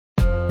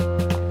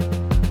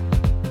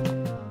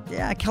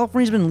Yeah,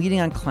 California's been leading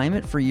on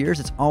climate for years.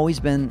 It's always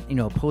been,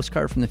 a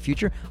postcard from the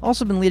future.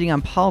 Also been leading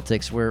on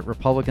politics, where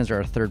Republicans are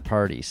a third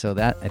party. So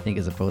that, I think,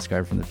 is a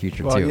postcard from the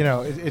future, well, too.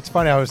 It's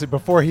funny.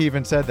 Before he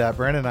even said that,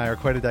 Brandon and I are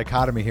quite a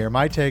dichotomy here.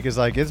 My take is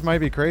like, it might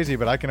be crazy,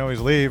 but I can always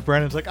leave.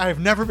 Brandon's like, I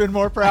have never been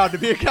more proud to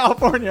be a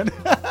Californian.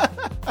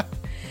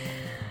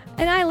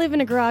 And I live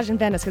in a garage in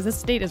Venice because this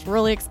state is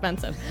really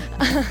expensive.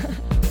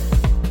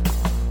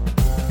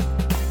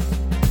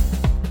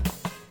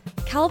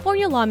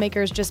 California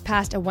lawmakers just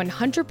passed a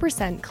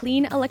 100%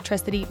 clean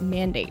electricity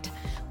mandate.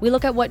 We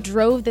look at what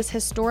drove this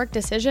historic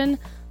decision,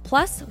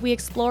 plus we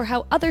explore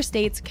how other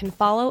states can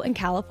follow in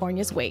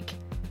California's wake.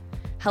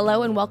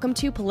 Hello and welcome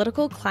to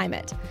Political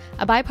Climate,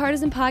 a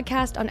bipartisan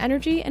podcast on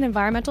energy and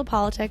environmental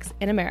politics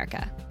in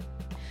America.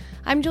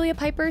 I'm Julia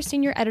Piper,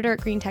 senior editor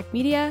at Green Tech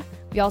Media.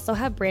 We also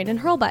have Brandon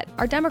Hurlbut,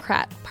 our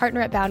Democrat,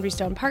 partner at Boundary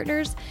Stone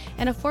Partners,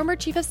 and a former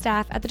chief of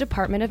staff at the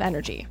Department of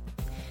Energy.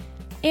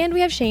 And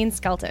we have Shane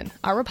Skelton,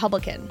 our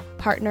Republican,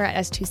 partner at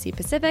S2C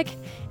Pacific,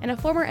 and a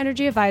former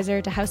energy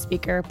advisor to House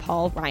Speaker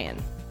Paul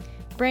Ryan.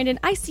 Brandon,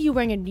 I see you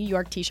wearing a New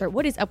York t-shirt.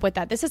 What is up with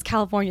that? This is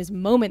California's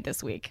moment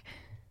this week.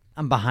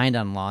 I'm behind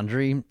on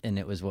laundry, and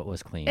it was what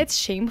was clean. It's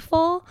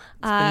shameful.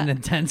 It's been an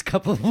intense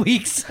couple of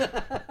weeks.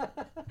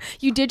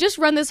 You did just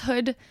run this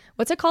hood.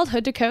 What's it called?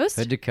 Hood to Coast?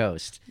 Hood to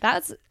Coast.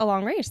 That's a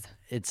long race.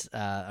 It's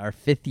our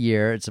 5th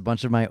year. It's a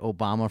bunch of my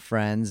Obama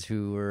friends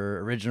who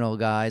were original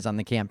guys on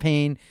the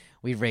campaign.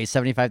 We've raised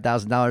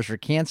 $75,000 for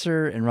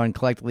cancer and run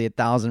collectively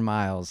 1,000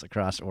 miles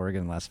across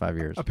Oregon in the last 5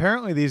 years.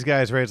 Apparently, these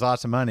guys raise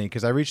lots of money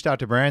because I reached out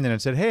to Brandon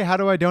and said, hey, how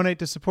do I donate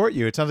to support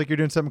you? It sounds like you're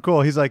doing something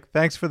cool. He's like,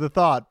 thanks for the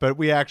thought, but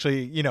we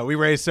actually, we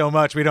raise so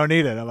much, we don't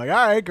need it. I'm like,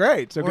 all right,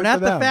 great. So we're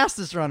not the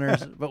fastest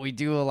runners, but we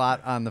do a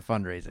lot on the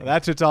fundraising. Well,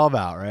 that's what it's all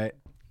about, right?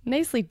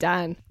 Nicely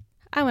done.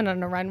 I went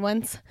on a run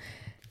once.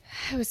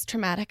 It was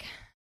traumatic.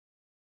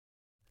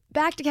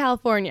 Back to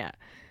California.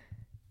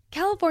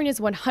 California's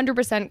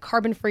 100%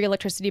 carbon-free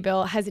electricity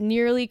bill has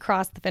nearly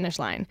crossed the finish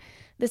line.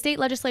 The state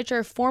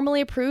legislature formally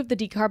approved the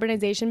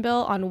decarbonization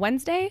bill on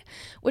Wednesday,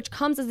 which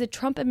comes as the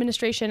Trump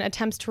administration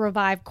attempts to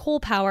revive coal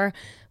power,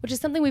 which is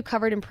something we've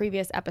covered in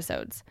previous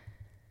episodes.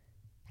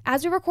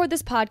 As we record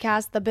this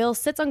podcast, the bill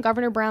sits on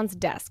Governor Brown's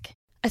desk.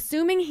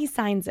 Assuming he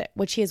signs it,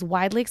 which he is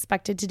widely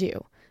expected to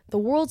do, the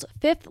world's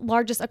 5th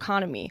largest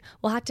economy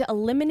will have to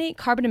eliminate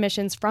carbon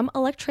emissions from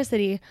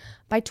electricity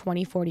by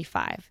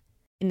 2045.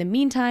 In the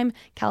meantime,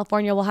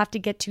 California will have to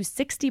get to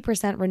 60%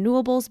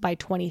 renewables by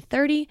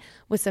 2030,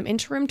 with some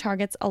interim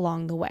targets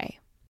along the way.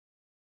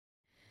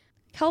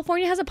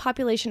 California has a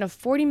population of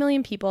 40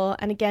 million people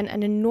and, again,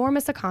 an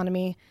enormous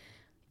economy.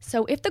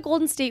 So if the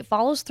Golden State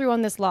follows through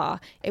on this law,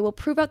 it will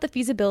prove out the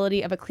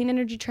feasibility of a clean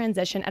energy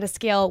transition at a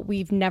scale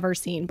we've never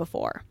seen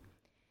before.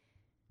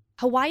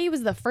 Hawaii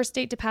was the first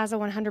state to pass a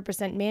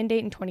 100%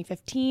 mandate in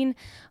 2015.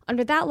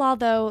 Under that law,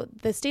 though,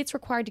 the state's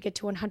required to get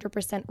to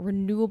 100%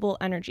 renewable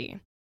energy.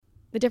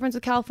 The difference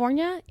with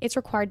California, it's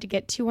required to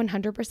get to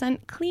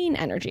 100% clean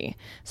energy.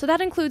 So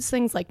that includes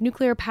things like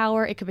nuclear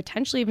power. It could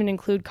potentially even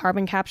include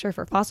carbon capture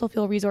for fossil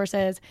fuel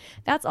resources.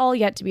 That's all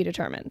yet to be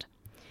determined.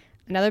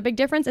 Another big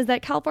difference is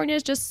that California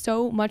is just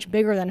so much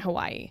bigger than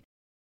Hawaii.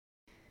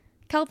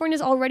 California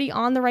is already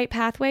on the right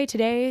pathway.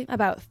 Today,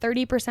 about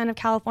 30% of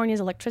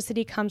California's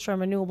electricity comes from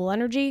renewable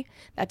energy.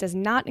 That does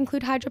not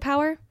include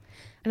hydropower.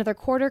 Another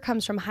quarter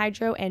comes from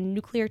hydro and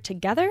nuclear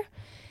together.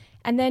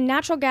 And then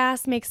natural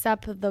gas makes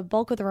up the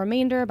bulk of the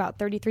remainder, about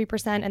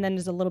 33%, and then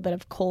there's a little bit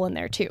of coal in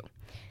there too.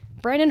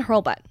 Brandon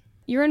Hurlbut,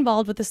 you're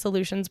involved with the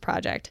Solutions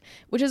Project,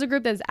 which is a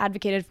group that has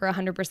advocated for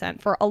 100%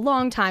 for a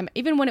long time,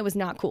 even when it was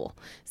not cool.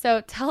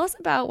 So tell us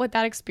about what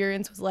that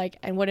experience was like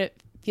and what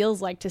it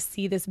feels like to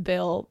see this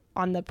bill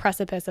on the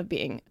precipice of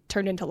being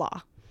turned into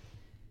law.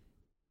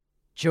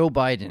 Joe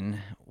Biden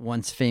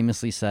once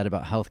famously said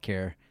about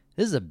healthcare,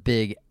 this is a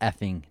big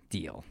effing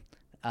deal.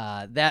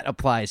 That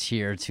applies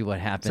here to what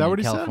happened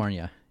in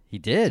California. He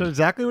did. So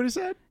exactly what he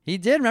said? He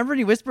did. Remember when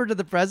he whispered to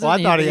the president? Well,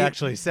 I thought he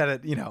actually said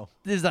it,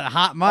 This is a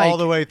hot mic. all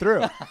the way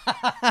through.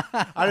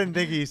 I didn't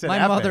think he said My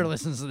effing. mother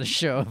listens to the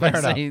show. Fair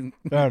enough.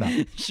 Fair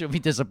enough. She'll be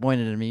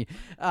disappointed in me.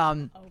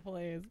 Oh,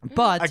 please.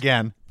 But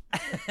Again.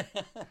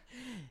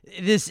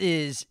 This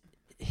is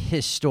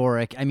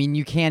historic. I mean,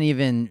 you can't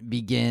even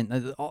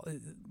begin.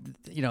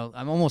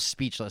 I'm almost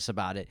speechless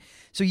about it.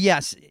 So,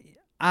 yes,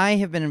 I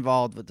have been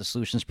involved with the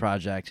Solutions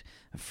Project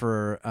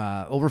for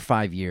over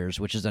 5 years,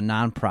 which is a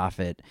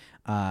nonprofit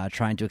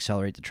trying to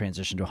accelerate the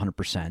transition to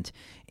 100%.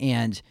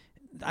 And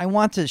I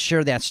want to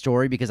share that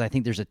story because I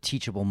think there's a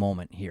teachable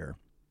moment here.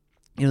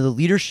 The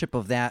leadership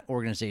of that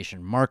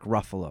organization, Mark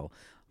Ruffalo,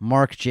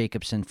 Mark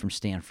Jacobson from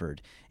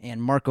Stanford,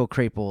 and Marco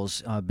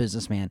Krapels,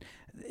 businessman,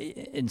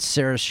 and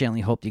Sarah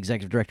Shanley Hope, the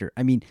executive director.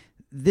 I mean,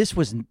 this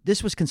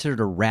was considered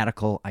a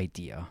radical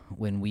idea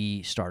when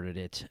we started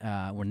it,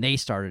 when they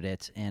started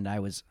it, and I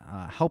was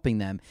helping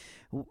them.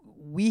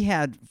 We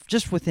had,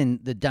 just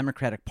within the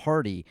Democratic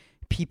Party,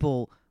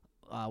 people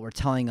were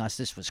telling us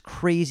this was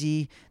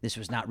crazy, this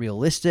was not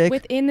realistic.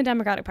 Within the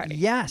Democratic Party.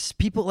 Yes,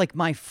 people like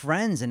my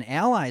friends and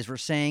allies were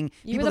saying,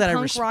 You were the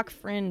punk rock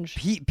fringe.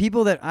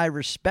 people that I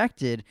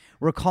respected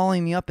were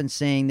calling me up and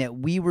saying that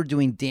we were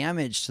doing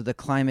damage to the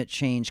climate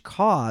change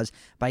cause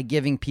by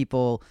giving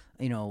people,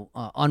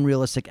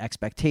 unrealistic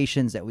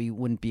expectations that we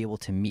wouldn't be able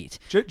to meet.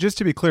 Just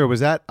to be clear, was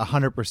that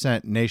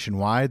 100%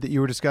 nationwide that you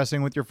were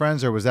discussing with your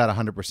friends, or was that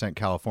 100%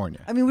 California?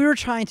 I mean, we were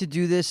trying to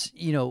do this,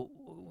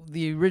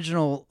 the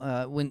original,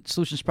 when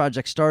Solutions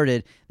Project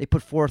started, they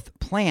put forth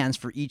plans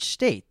for each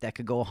state that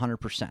could go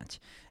 100%.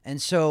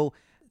 And so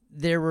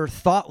there were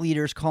thought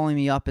leaders calling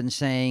me up and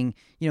saying,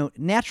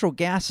 natural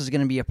gas is going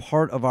to be a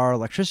part of our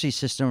electricity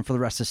system for the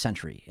rest of the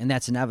century, and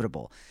that's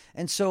inevitable.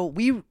 And so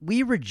we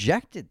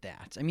rejected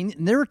that. I mean,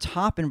 there were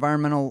top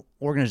environmental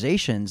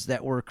organizations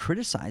that were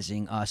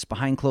criticizing us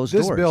behind closed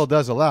doors. This bill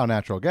does allow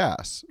natural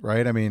gas,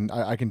 right? I mean,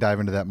 I can dive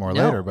into that more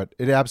later, but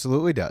it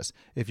absolutely does.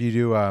 If you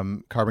do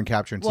carbon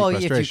capture and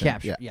sequestration. Well, if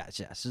you capture,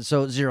 yes.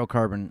 So zero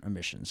carbon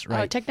emissions,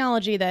 right?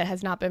 Technology that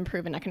has not been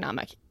proven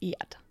economic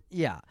yet.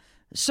 Yeah.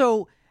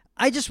 So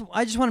I just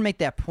want to make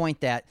that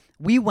point that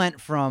we went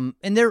from,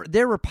 and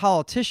there were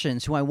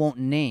politicians who I won't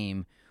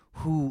name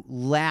who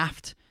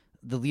laughed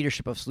the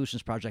leadership of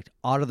Solutions Project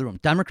out of the room.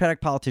 Democratic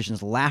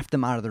politicians laughed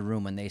them out of the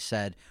room when they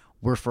said,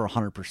 we're for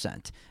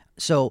 100%.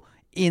 So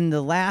in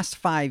the last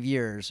 5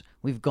 years,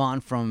 we've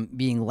gone from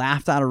being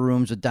laughed out of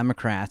rooms with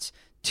Democrats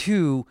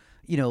to,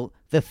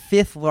 the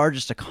fifth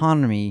largest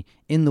economy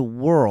in the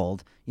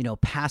world,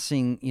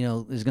 passing,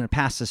 is going to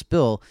pass this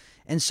bill.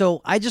 And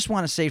so I just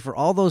want to say for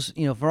all those,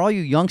 for all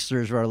you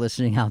youngsters who are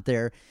listening out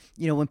there,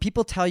 when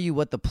people tell you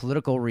what the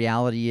political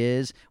reality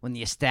is, when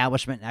the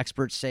establishment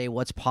experts say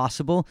what's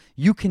possible,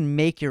 you can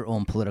make your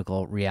own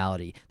political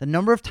reality. The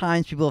number of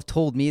times people have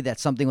told me that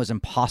something was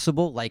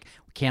impossible, like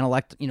we can't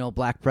elect, a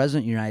black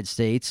president in the United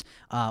States,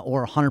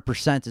 or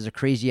 100% is a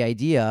crazy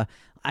idea.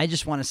 I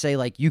just want to say,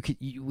 like,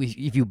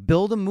 if you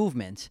build a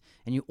movement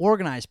and you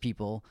organize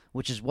people,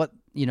 which is what,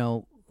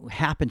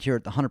 happened here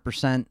at the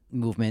 100%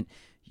 movement,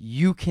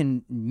 you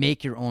can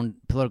make your own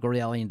political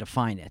reality and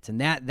define it. And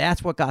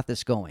that's what got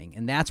this going.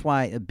 And that's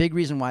why a big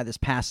reason why this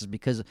passes,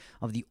 because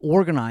of the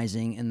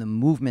organizing and the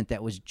movement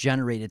that was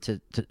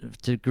generated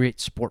to create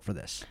support for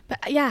this.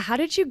 But yeah, how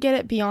did you get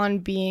it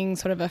beyond being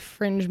sort of a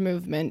fringe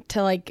movement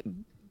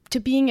to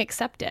being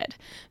accepted?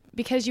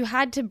 Because you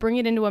had to bring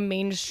it into a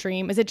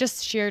mainstream. Is it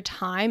just sheer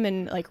time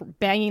and like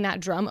banging that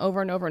drum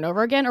over and over and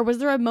over again? Or was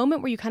there a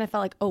moment where you kind of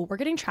felt like, oh, we're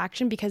getting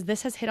traction because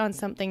this has hit on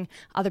something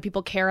other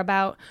people care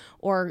about?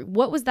 Or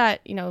what was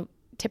that,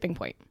 tipping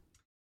point?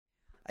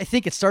 I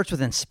think it starts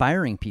with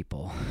inspiring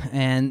people.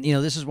 And,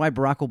 this is why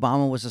Barack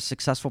Obama was a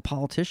successful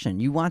politician.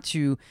 You want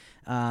to,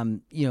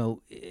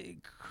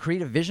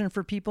 create a vision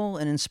for people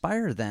and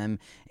inspire them.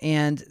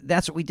 And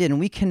that's what we did. And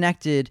we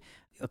connected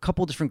a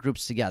couple different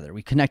groups together.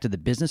 We connected the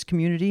business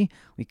community,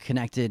 we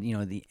connected,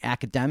 the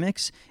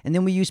academics, and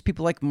then we used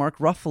people like Mark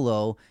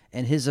Ruffalo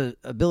and his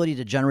ability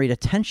to generate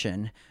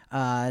attention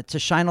to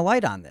shine a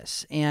light on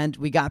this. And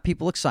we got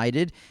people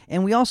excited.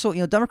 And we also,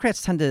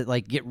 Democrats tend to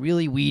like get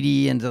really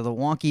weedy into the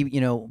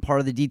wonky, part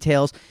of the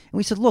details. And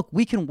we said, look,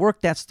 we can work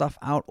that stuff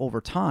out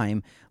over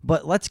time,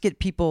 but let's get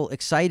people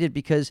excited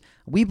because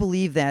we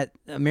believe that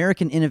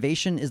American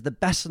innovation is the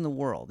best in the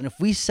world. And if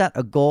we set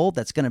a goal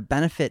that's going to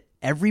benefit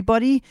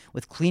everybody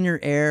with cleaner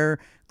air,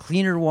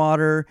 cleaner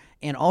water,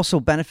 and also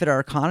benefit our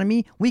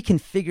economy, we can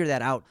figure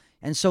that out.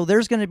 And so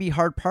there's going to be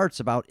hard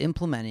parts about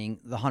implementing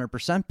the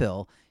 100%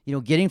 bill,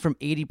 getting from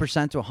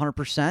 80% to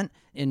 100%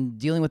 and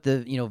dealing with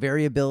the,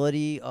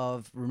 variability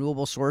of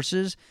renewable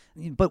sources.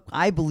 But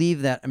I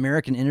believe that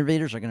American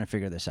innovators are going to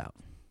figure this out.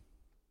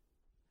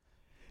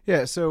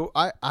 Yeah, so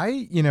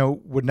I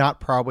would not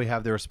probably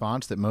have the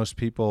response that most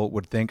people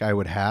would think I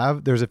would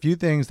have. There's a few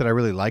things that I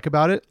really like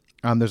about it.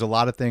 There's a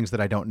lot of things that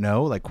I don't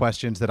know, like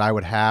questions that I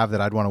would have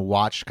that I'd want to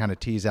watch, kind of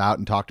tease out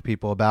and talk to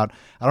people about.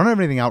 I don't have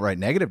anything outright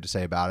negative to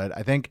say about it.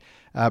 I think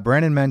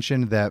Brandon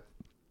mentioned that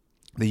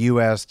the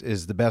U.S.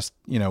 is the best,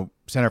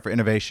 center for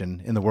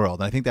innovation in the world.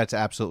 And I think that's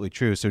absolutely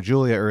true. So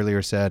Julia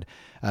earlier said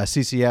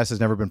CCS has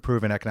never been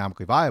proven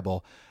economically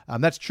viable.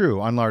 That's true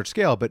on large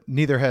scale, but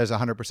neither has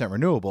 100%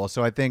 renewable.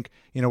 So I think,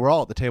 we're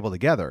all at the table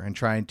together and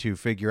trying to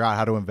figure out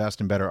how to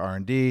invest in better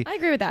R&D. I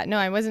agree with that. No,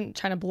 I wasn't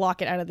trying to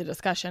block it out of the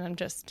discussion.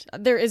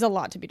 There is a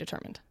lot to be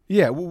determined.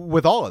 Yeah,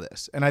 with all of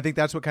this. And I think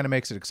that's what kind of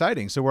makes it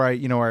exciting. So where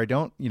I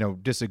don't,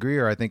 disagree,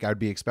 or I think I'd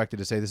be expected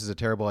to say this is a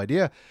terrible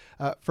idea.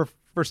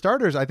 For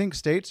starters, I think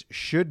states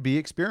should be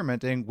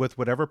experimenting with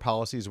whatever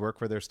policies work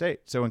for their state.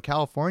 So in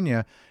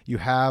California, you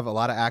have a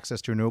lot of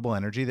access to renewable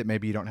energy that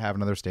maybe you don't have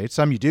in other states.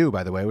 Some you do,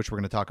 by the way, which we're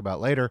going to talk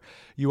about later.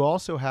 You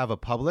also have a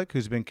public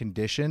who's been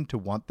conditioned to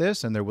want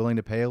this, and they're willing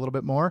to pay a little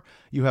bit more.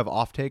 You have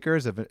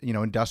off-takers of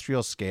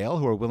industrial scale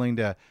who are willing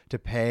to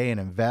pay and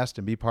invest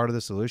and be part of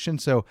the solution.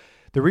 So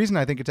the reason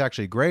I think it's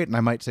actually great, and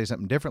I might say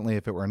something differently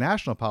if it were a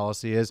national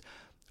policy, is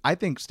I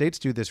think states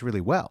do this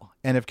really well.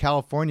 And if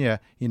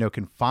California,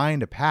 can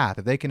find a path,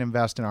 if they can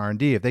invest in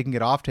R&D, if they can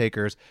get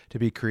off-takers to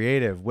be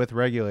creative with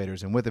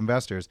regulators and with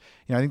investors,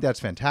 I think that's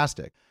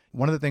fantastic.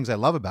 one of the things I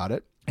love about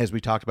it, as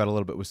we talked about a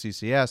little bit with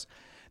CCS,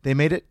 they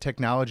made it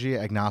technology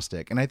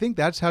agnostic. And I think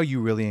that's how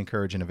you really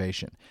encourage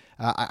innovation.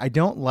 I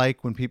don't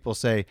like when people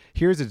say,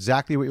 here's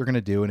exactly what you're going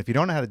to do. And if you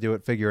don't know how to do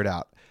it, figure it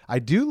out. I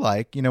do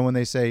like, when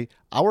they say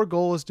our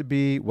goal is to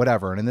be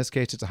whatever. And in this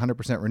case, it's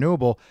 100%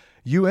 renewable.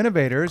 You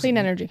innovators, clean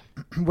energy,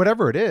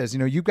 whatever it is,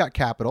 you've got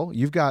capital,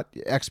 you've got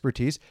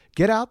expertise,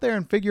 get out there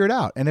and figure it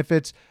out. And if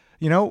it's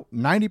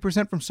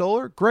 90% from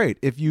solar, great.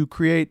 If you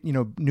create,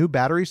 new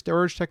battery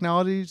storage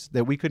technologies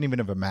that we couldn't even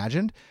have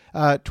imagined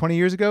 20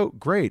 years ago,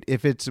 great.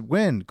 If it's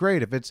wind,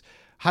 great. If it's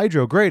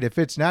hydro, great. If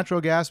it's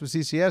natural gas with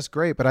CCS,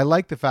 great. But I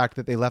like the fact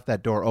that they left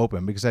that door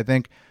open, because I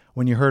think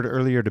when you heard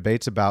earlier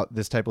debates about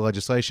this type of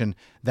legislation,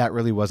 that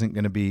really wasn't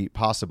going to be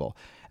possible.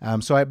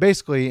 So I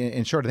basically,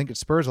 in short, I think it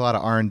spurs a lot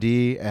of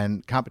R&D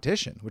and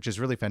competition, which is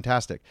really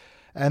fantastic.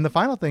 And the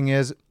final thing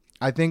is,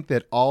 I think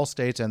that all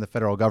states and the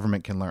federal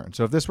government can learn.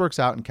 So if this works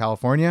out in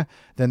California,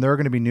 then there are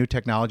going to be new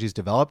technologies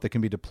developed that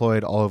can be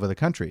deployed all over the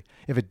country.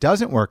 If it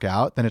doesn't work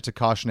out, then it's a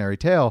cautionary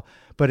tale.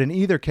 But in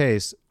either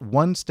case,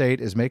 one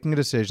state is making a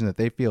decision that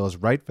they feel is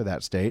right for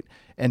that state.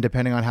 And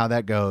depending on how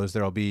that goes,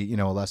 there'll be,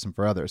 a lesson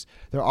for others.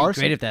 There are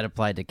great if that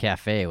applied to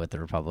CAFE with the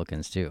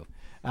Republicans too.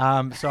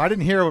 So I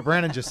didn't hear what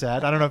Brandon just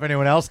said. I don't know if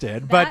anyone else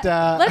did, but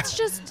let's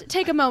just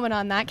take a moment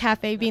on that.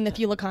 CAFE being the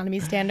fuel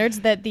economy standards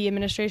that the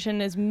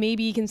administration is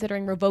maybe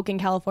considering revoking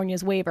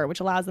California's waiver,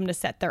 which allows them to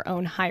set their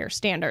own higher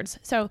standards.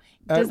 So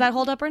does that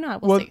hold up or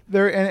not? We'll see.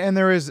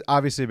 There is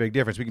obviously a big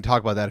difference. We can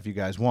talk about that if you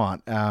guys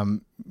want.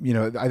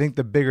 I think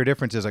the bigger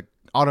difference is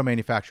auto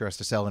manufacturer has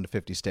to sell into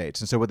 50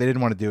 states. And so what they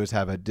didn't want to do is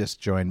have a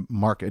disjointed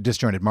market.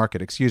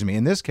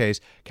 In this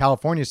case,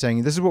 California is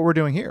saying, this is what we're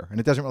doing here. And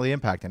it doesn't really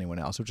impact anyone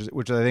else,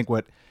 which I think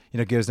what,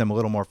 gives them a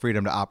little more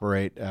freedom to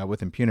operate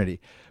with impunity.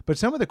 But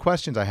some of the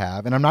questions I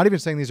have, and I'm not even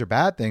saying these are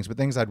bad things, but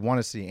things I'd want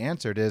to see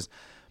answered is,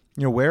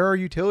 where are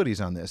utilities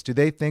on this? Do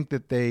they think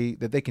that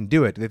they can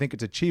do it? Do they think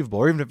it's achievable?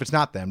 Or even if it's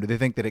not them, do they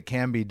think that it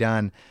can be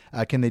done?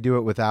 Can they do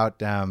it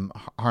without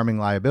harming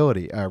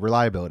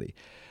reliability?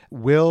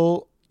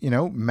 Will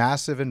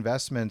massive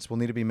investments will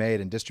need to be made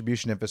in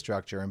distribution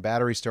infrastructure and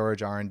battery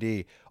storage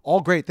R&D, all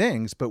great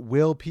things, but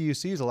will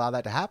PUCs allow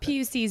that to happen?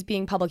 PUCs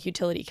being public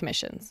utility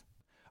commissions.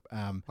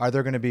 Are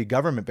there going to be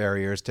government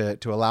barriers to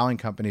allowing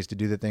companies to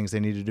do the things they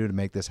need to do to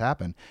make this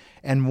happen?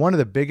 And one of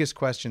the biggest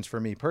questions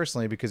for me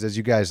personally, because as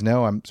you guys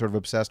know, I'm sort of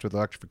obsessed with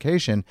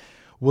electrification,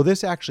 will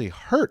this actually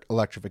hurt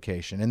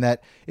electrification? In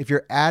that if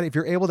you're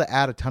able to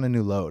add a ton of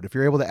new load, if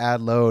you're able to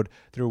add load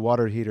through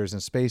water heaters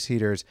and space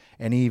heaters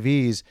and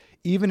EVs,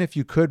 even if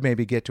you could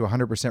maybe get to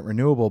 100%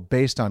 renewable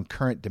based on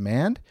current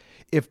demand,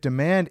 if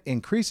demand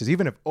increases,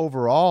 even if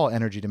overall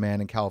energy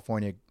demand in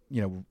California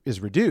is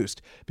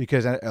reduced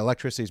because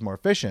electricity is more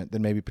efficient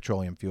than maybe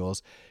petroleum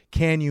fuels,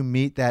 can you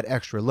meet that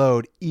extra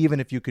load even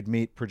if you could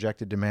meet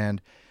projected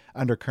demand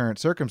under current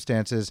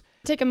circumstances?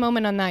 Take a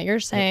moment on that.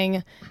 You're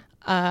saying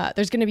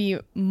there's going to be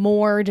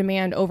more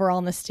demand overall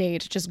in the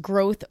state. Just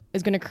growth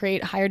is going to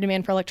create higher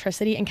demand for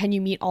electricity. And can you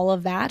meet all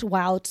of that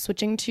while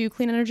switching to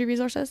clean energy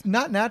resources?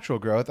 Not natural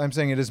growth. I'm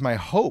saying it is my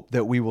hope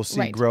that we will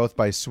see growth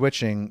by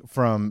switching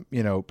from,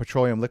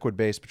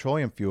 liquid-based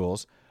petroleum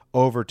fuels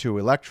over to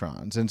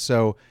electrons. And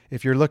so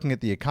if you're looking at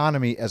the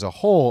economy as a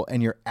whole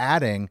and you're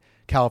adding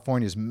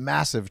California's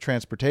massive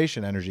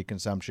transportation energy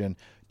consumption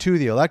to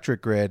the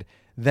electric grid,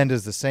 then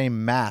does the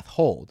same math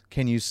hold?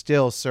 Can you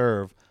still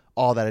serve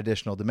all that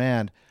additional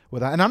demand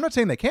without? And I'm not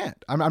saying they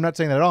can't. I'm not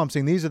saying that at all. I'm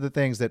saying these are the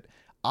things that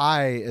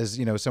I, as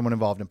someone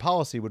involved in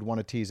policy, would want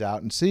to tease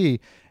out and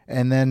see.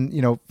 And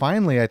then,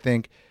 finally, I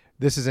think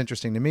this is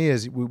interesting to me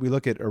is we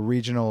look at a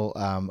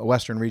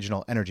Western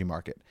regional energy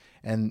market.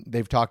 And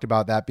they've talked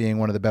about that being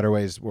one of the better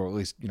ways, or at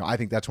least, I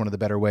think that's one of the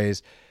better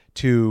ways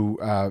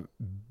to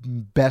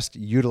best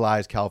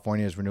utilize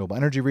California's renewable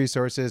energy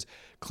resources,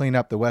 clean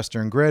up the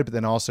Western grid, but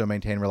then also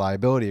maintain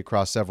reliability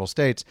across several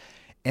states.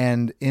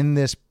 And in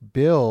this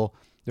bill,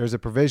 there's a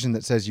provision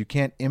that says you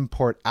can't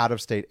import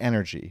out-of-state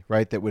energy,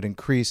 right, that would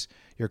increase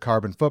your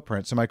carbon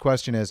footprint. So my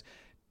question is,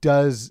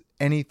 does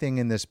anything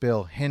in this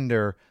bill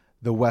hinder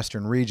the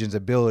Western region's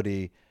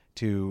ability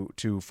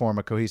to form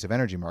a cohesive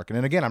energy market?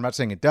 And again, I'm not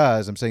saying it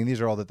does. I'm saying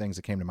these are all the things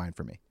that came to mind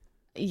for me.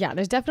 Yeah,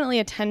 there's definitely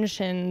a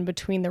tension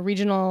between the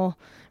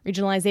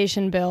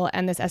regionalization bill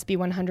and this SB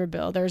 100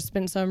 bill. There's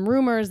been some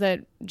rumors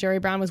that Jerry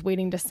Brown was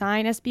waiting to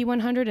sign SB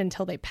 100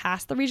 until they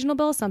passed the regional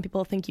bill. Some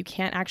people think you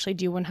can't actually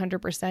do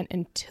 100%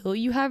 until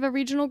you have a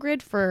regional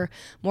grid for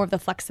more of the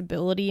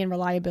flexibility and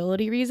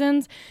reliability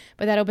reasons.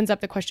 But that opens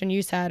up the question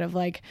you said of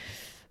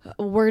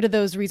where do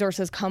those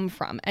resources come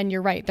from? And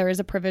you're right, there is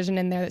a provision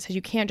in there that says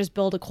you can't just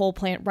build a coal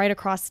plant right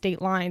across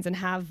state lines and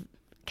have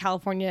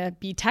California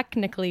be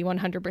technically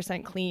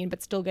 100% clean,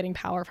 but still getting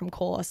power from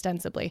coal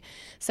ostensibly.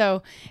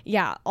 So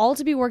yeah, all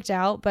to be worked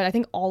out. But I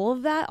think all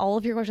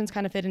of your questions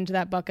kind of fit into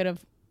that bucket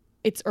of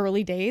it's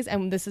early days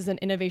and this is an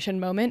innovation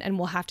moment and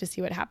we'll have to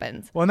see what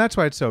happens. Well, and that's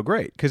why it's so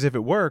great, because if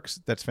it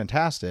works, that's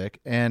fantastic.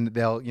 And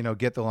they'll,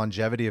 get the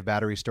longevity of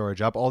battery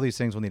storage up. All these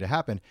things will need to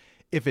happen.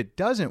 If it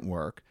doesn't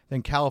work,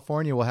 then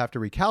California will have to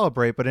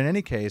recalibrate. But in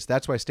any case,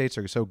 that's why states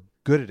are so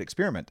good at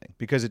experimenting,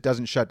 because it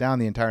doesn't shut down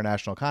the entire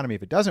national economy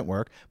if it doesn't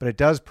work, but it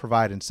does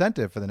provide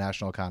incentive for the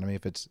national economy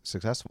if it's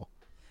successful.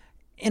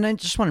 And I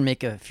just want to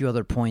make a few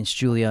other points,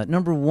 Julia.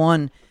 Number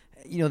one,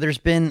 there's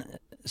been,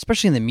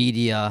 especially in the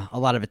media, a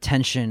lot of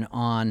attention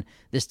on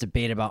this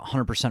debate about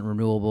 100%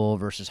 renewable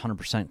versus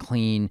 100%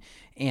 clean.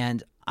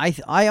 And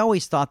I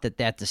always thought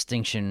that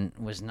distinction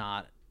was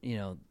not,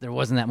 there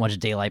wasn't that much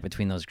daylight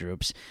between those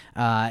groups.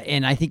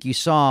 And I think you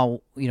saw,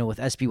 with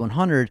SB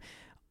 100,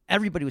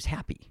 everybody was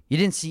happy. You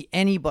didn't see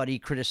anybody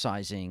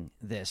criticizing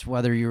this,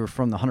 whether you were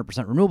from the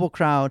 100% renewable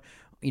crowd,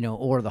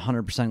 or the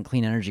 100%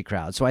 clean energy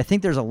crowd. So I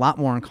think there's a lot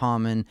more in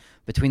common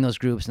between those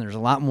groups, and there's a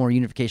lot more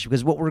unification,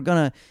 because what we're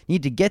going to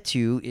need to get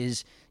to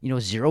is,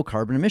 zero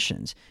carbon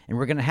emissions. And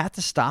we're going to have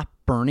to stop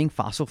burning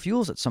fossil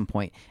fuels at some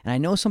point. And I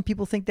know some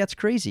people think that's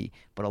crazy,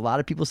 but a lot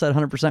of people said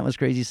 100% was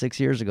crazy 6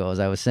 years ago, as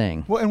I was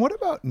saying. Well, and what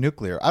about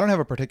nuclear? I don't have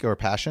a particular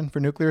passion for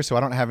nuclear, so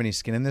I don't have any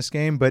skin in this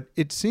game, but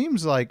it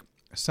seems like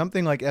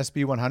something like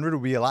SB 100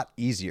 would be a lot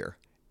easier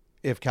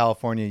if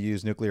California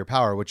used nuclear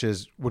power, which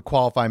would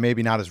qualify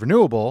maybe not as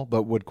renewable,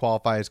 but would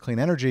qualify as clean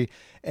energy.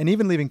 And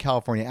even leaving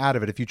California out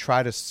of it, if you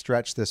try to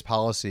stretch this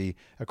policy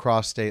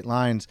across state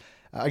lines,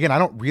 again, I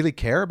don't really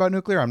care about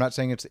nuclear. I'm not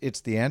saying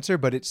it's the answer,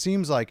 but it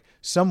seems like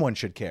someone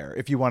should care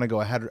if you want to go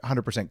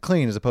 100%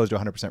 clean as opposed to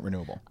 100%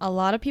 renewable. A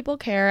lot of people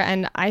care,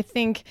 and I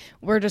think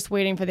we're just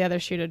waiting for the other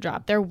shoe to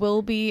drop. There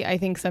will be, I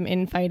think, some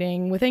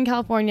infighting within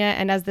California,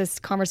 and as this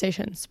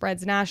conversation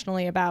spreads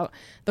nationally about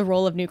the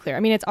role of nuclear.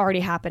 I mean, it's already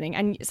happening.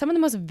 And some of the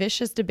most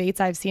vicious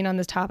debates I've seen on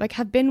this topic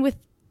have been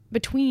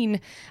between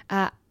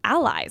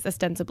allies,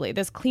 ostensibly,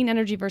 this clean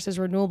energy versus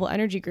renewable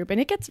energy group.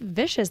 And it gets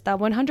vicious. That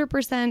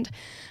 100%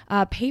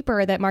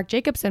 paper that Mark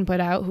Jacobson put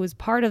out, who's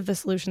part of the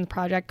Solutions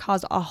Project,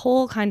 caused a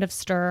whole kind of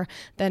stir.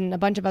 Then a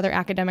bunch of other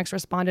academics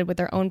responded with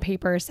their own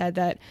paper, said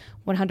that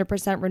 100%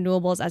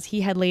 renewables, as he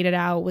had laid it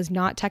out, was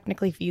not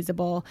technically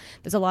feasible.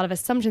 There's a lot of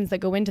assumptions that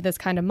go into this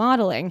kind of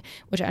modeling,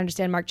 which I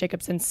understand Mark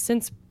Jacobson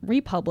since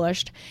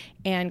republished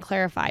and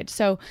clarified.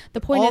 So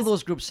the point is, all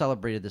those groups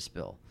celebrated this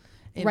bill.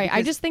 Right.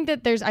 I just think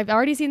that I've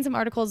already seen some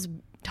articles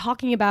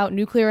talking about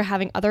nuclear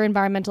having other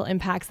environmental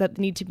impacts that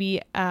need to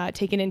be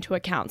taken into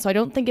account. So I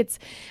don't think it's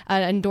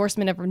an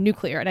endorsement of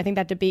nuclear. And I think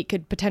that debate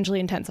could potentially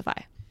intensify.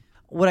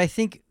 What I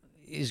think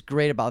is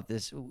great about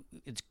this,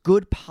 it's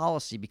good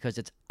policy because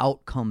it's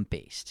outcome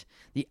based.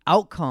 The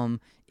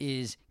outcome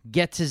is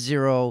get to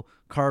zero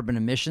carbon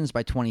emissions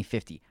by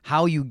 2050.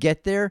 How you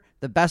get there,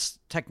 the best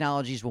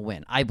technologies will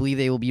win. I believe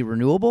they will be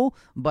renewable,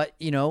 but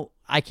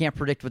I can't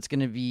predict what's going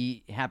to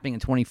be happening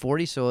in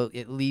 2040, so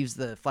it leaves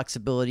the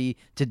flexibility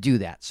to do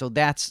that. So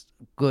that's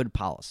good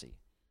policy.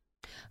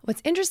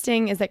 What's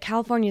interesting is that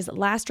California's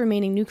last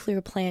remaining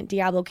nuclear plant,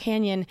 Diablo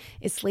Canyon,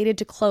 is slated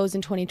to close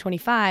in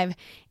 2025,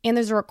 and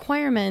there's a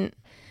requirement,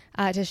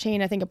 to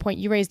Shane, I think a point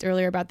you raised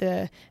earlier about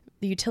the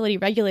utility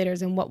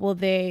regulators and what will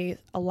they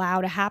allow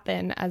to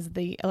happen as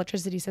the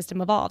electricity system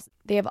evolves.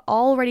 They have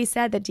already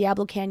said that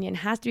Diablo Canyon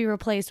has to be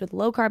replaced with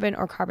low carbon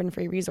or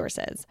carbon-free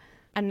resources.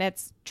 And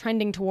that's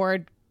trending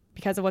toward,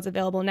 because of what's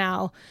available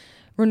now,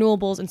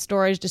 renewables and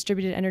storage,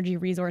 distributed energy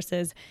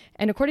resources.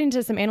 And according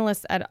to some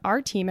analysts at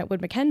our team at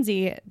Wood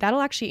Mackenzie,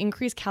 that'll actually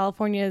increase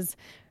California's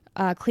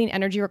clean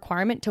energy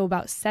requirement to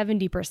about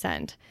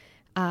 70%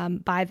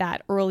 by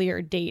that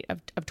earlier date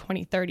of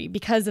 2030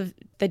 because of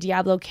the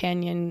Diablo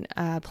Canyon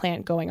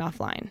plant going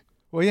offline.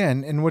 Well, yeah,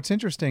 and what's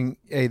interesting,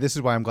 this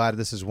is why I'm glad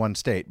this is one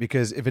state,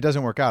 because if it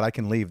doesn't work out, I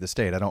can leave the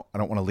state. I don't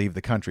want to leave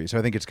the country. So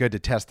I think it's good to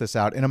test this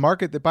out in a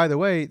market that, by the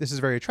way, this is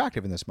very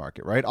attractive in this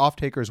market, right?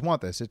 Off-takers want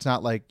this. It's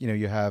not like,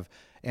 you have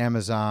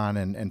Amazon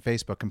and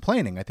Facebook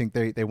complaining. I think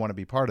they want to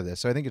be part of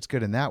this. So I think it's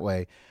good in that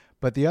way.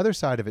 But the other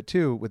side of it,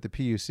 too, with the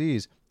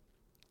PUCs,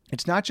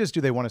 it's not just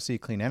do they want to see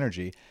clean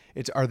energy,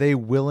 it's are they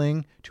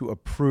willing to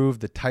approve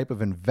the type of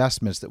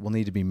investments that will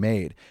need to be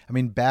made? I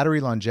mean,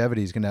 battery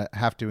longevity is going to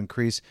have to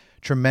increase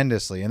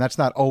tremendously, and that's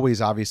not always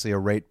obviously a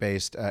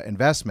rate-based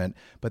investment,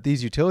 but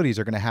these utilities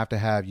are going to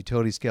have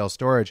utility-scale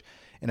storage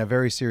in a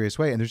very serious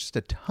way, and there's just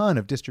a ton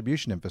of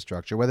distribution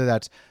infrastructure, whether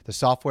that's the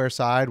software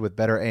side with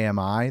better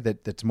AMI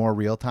that's more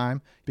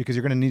real-time, because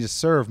you're going to need to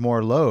serve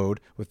more load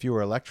with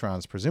fewer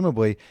electrons,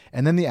 presumably,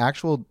 and then the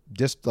actual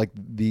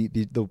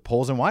the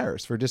poles and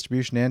wires for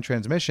distribution and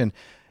transmission.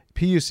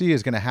 PUC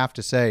is going to have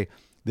to say,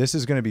 this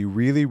is going to be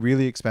really,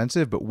 really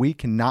expensive, but we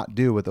cannot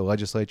do what the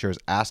legislature has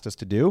asked us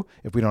to do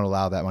if we don't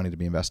allow that money to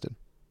be invested.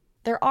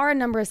 There are a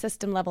number of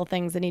system level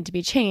things that need to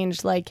be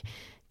changed, like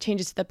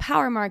changes to the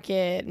power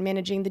market,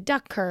 managing the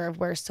duck curve,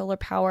 where solar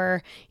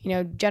power,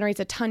 generates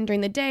a ton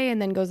during the day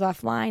and then goes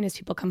offline as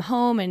people come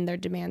home and their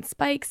demand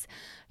spikes.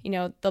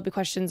 There'll be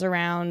questions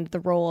around the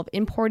role of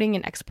importing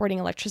and exporting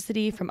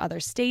electricity from other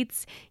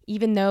states,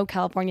 even though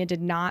California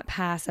did not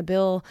pass a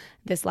bill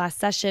this last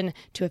session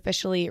to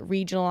officially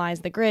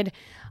regionalize the grid.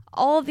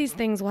 All of these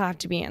things will have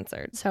to be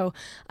answered. So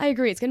I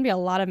agree. It's going to be a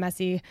lot of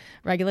messy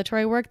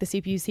regulatory work. The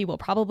CPUC will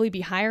probably be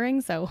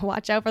hiring, so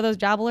watch out for those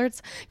job alerts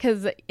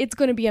because it's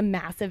going to be a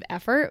massive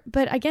effort.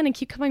 But again, I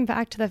keep coming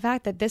back to the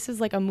fact that this is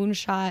like a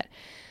moonshot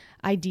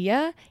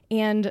idea,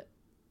 and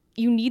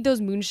you need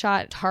those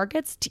moonshot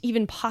targets to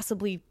even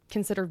possibly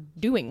consider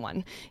doing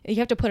one. You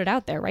have to put it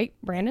out there, right,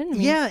 Brandon?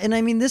 Yeah,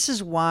 and this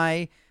is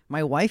why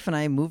my wife and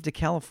I moved to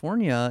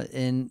California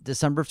in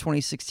December of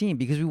 2016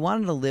 because we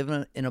wanted to live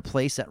in a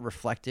place that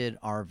reflected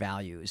our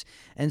values.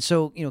 And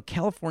so,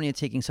 California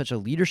taking such a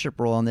leadership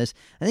role on this,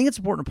 I think it's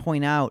important to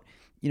point out,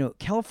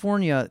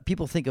 California,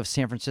 people think of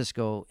San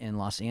Francisco and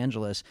Los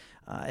Angeles.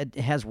 It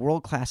has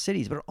world-class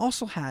cities, but it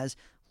also has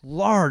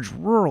large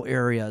rural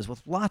areas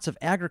with lots of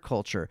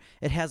agriculture.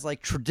 It has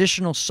like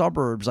traditional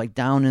suburbs like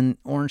down in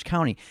Orange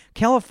County.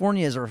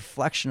 California is a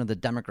reflection of the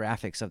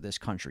demographics of this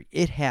country.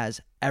 It has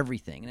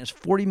everything, and it's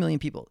 40 million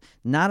people,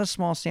 not a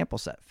small sample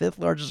set, fifth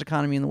largest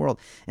economy in the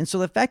world. And so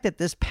the fact that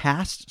this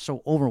passed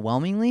so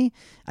overwhelmingly,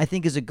 I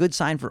think is a good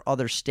sign for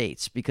other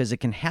states because it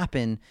can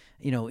happen,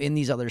 in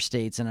these other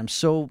states. And I'm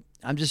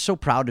just so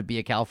proud to be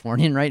a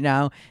Californian right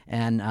now,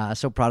 and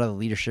so proud of the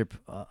leadership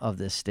of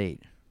this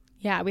state.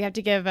 Yeah, we have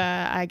to give,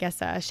 a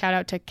shout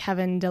out to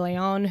Kevin De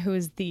Leon, who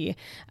is the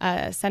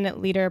Senate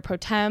leader pro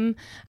tem,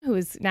 who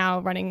is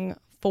now running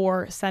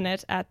for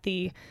Senate at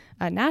the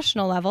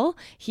national level.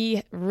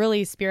 He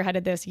really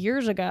spearheaded this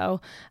years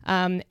ago,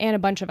 and a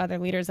bunch of other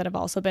leaders that have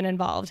also been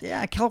involved.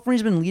 Yeah,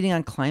 California's been leading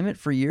on climate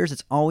for years.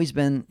 It's always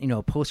been,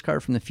 a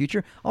postcard from the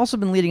future. Also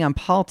been leading on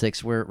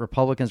politics where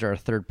Republicans are a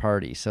third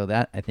party. So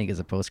that, I think, is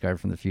a postcard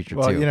from the future,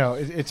 too. Well,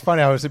 it's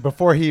funny.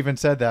 Before he even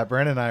said that,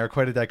 Brandon and I are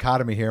quite a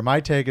dichotomy here. My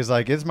take is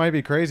like, this might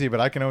be crazy, but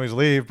I can always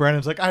leave.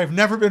 Brandon's like, I have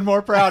never been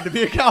more proud to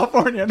be a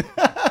Californian.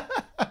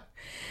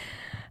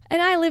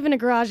 And I live in a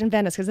garage in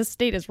Venice because this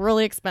state is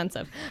really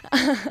expensive.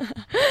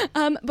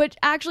 But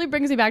actually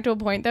brings me back to a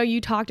point, though. You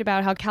talked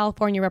about how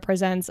California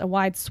represents a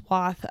wide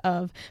swath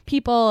of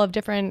people of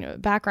different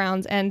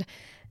backgrounds. And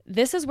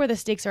this is where the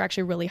stakes are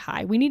actually really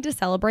high. We need to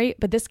celebrate,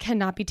 but this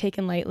cannot be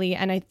taken lightly.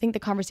 And I think the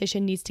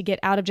conversation needs to get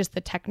out of just the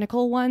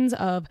technical ones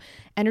of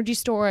energy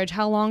storage.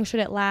 How long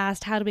should it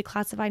last? How do we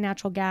classify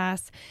natural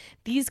gas?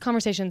 These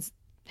conversations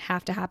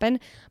have to happen,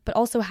 but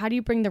also how do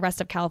you bring the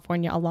rest of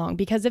California along?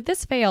 Because if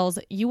this fails,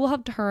 you will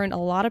have turned a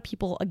lot of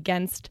people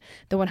against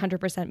the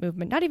 100%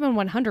 movement, not even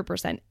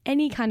 100%,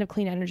 any kind of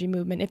clean energy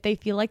movement if they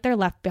feel like they're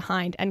left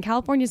behind. And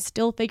California is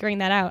still figuring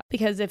that out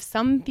because if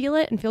some feel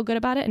it and feel good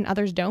about it and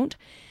others don't,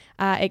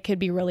 it could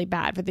be really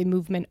bad for the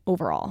movement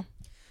overall.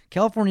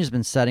 California's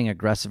been setting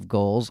aggressive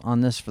goals on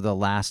this for the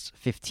last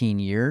 15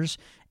 years,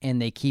 and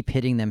they keep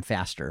hitting them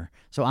faster.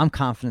 So I'm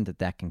confident that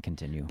that can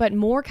continue. But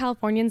more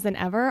Californians than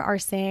ever are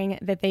saying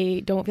that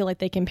they don't feel like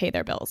they can pay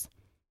their bills.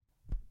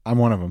 I'm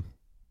one of them.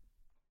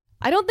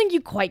 I don't think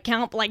you quite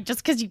count, like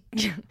just because you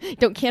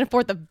can't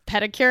afford the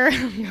pedicure.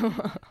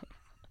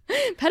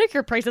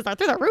 Pedicure prices are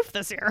through the roof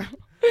this year.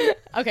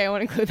 Okay, I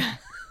want to include that.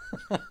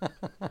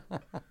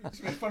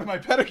 You made fun of my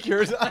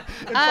pedicures.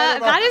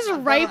 That is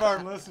ripe. Of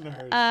our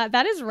listeners.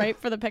 That is ripe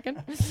for the picking.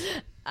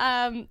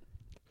 But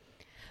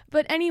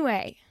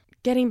anyway,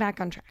 getting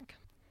back on track.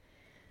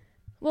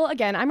 Well,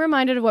 again, I'm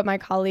reminded of what my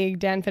colleague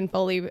Dan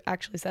Finfoley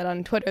actually said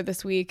on Twitter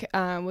this week,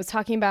 was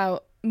talking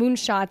about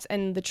moonshots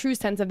and the true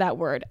sense of that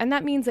word. And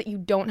that means that you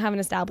don't have an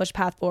established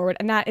path forward,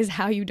 and that is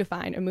how you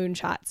define a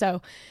moonshot.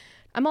 So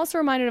I'm also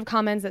reminded of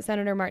comments that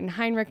Senator Martin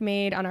Heinrich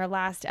made on our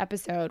last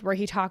episode where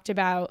he talked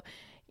about,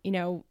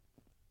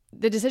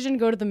 the decision to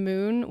go to the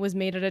moon was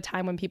made at a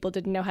time when people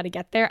didn't know how to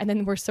get there, and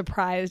then were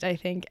surprised, I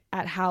think,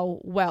 at how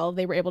well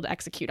they were able to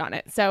execute on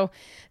it. So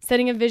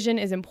setting a vision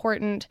is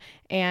important,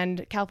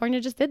 and California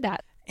just did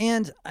that.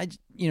 And I,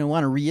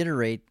 want to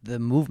reiterate the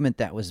movement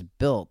that was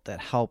built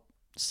that helped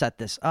set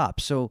this up.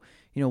 So,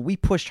 we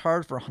pushed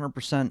hard for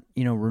 100%,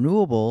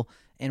 renewable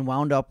and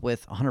wound up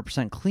with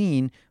 100%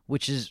 clean,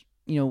 which is,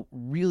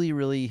 really,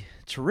 really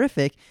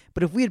terrific.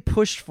 But if we had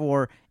pushed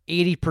for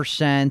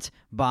 80%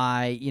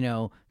 by,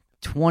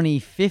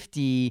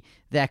 2050,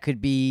 that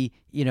could be,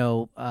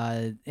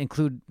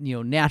 include,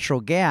 natural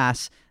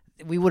gas,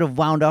 we would have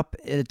wound up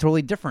at a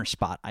totally different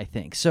spot, I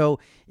think. So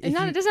it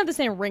doesn't have the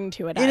same ring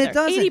to it and either. It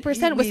doesn't.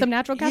 80% with some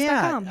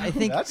naturalgas.com. I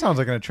think that sounds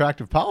like an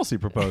attractive policy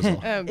proposal.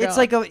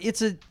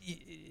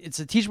 It's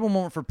a teachable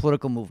moment for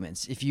political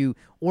movements. If you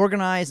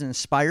organize and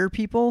inspire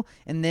people,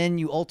 and then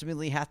you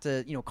ultimately have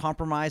to,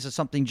 compromise with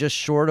something just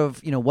short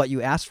of, what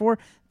you asked for,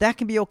 that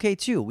can be okay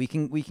too. We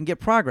can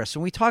get progress. So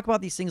when we talk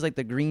about these things like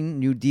the Green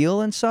New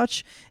Deal and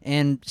such,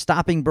 and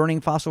stopping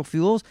burning fossil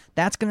fuels,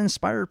 that's going to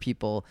inspire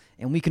people,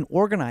 and we can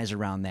organize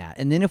around that.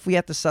 And then if we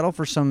have to settle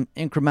for some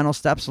incremental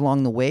steps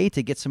along the way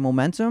to get some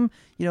momentum,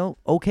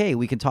 okay,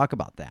 we can talk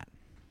about that.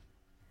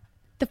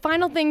 The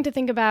final thing to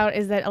think about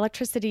is that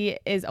electricity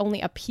is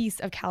only a piece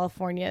of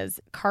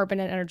California's carbon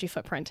and energy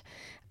footprint.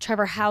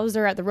 Trevor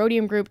Hauser at the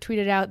Rhodium Group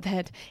tweeted out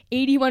that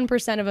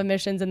 81% of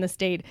emissions in the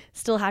state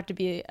still have to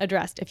be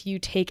addressed if you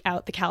take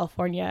out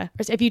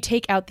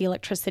the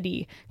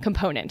electricity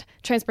component.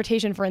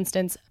 Transportation, for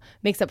instance,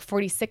 makes up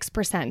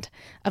 46%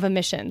 of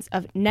emissions,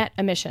 of net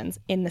emissions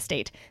in the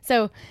state.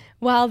 So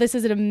while this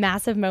is a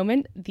massive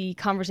moment, the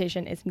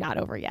conversation is not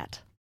over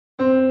yet.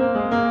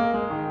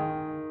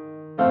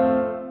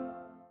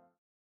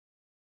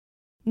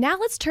 Now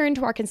let's turn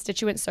to our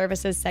constituent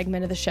services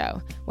segment of the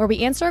show, where we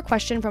answer a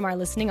question from our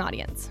listening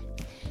audience.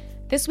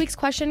 This week's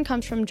question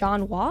comes from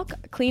John Walk,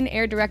 Clean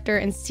Air Director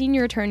and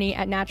Senior Attorney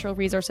at Natural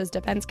Resources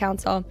Defense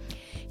Council.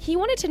 He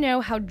wanted to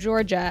know how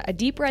Georgia, a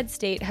deep red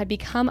state, had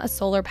become a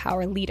solar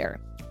power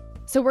leader.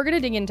 So we're going to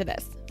dig into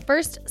this.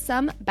 First,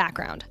 some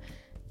background.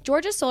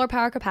 Georgia's solar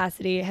power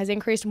capacity has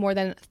increased more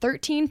than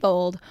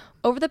 13-fold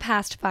over the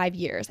past 5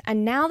 years,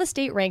 and now the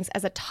state ranks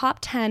as a top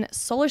 10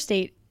 solar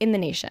state in the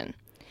nation.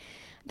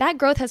 That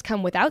growth has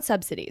come without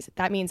subsidies.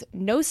 That means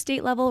no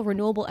state-level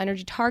renewable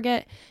energy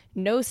target,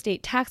 no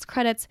state tax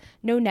credits,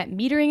 no net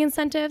metering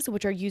incentives,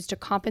 which are used to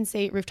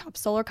compensate rooftop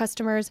solar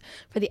customers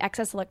for the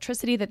excess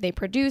electricity that they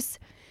produce.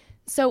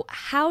 So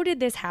how did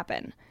this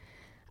happen?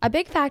 A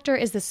big factor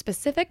is the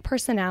specific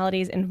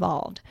personalities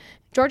involved.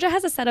 Georgia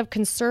has a set of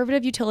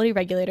conservative utility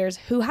regulators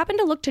who happen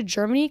to look to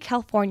Germany,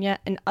 California,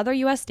 and other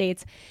U.S.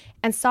 states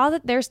and saw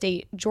that their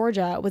state,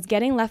 Georgia, was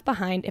getting left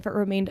behind if it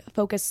remained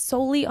focused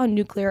solely on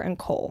nuclear and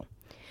coal.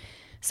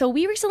 So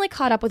we recently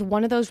caught up with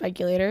one of those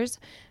regulators,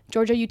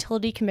 Georgia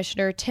Utility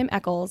Commissioner Tim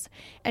Echols,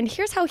 and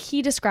here's how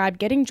he described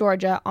getting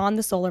Georgia on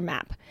the solar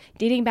map,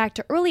 dating back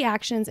to early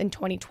actions in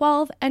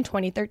 2012 and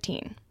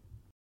 2013.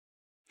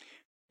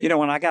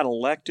 When I got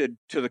elected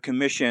to the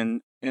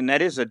commission, and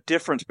that is a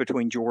difference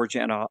between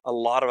Georgia and a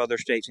lot of other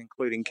states,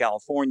 including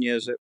California,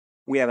 is that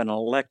we have an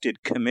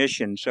elected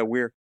commission, so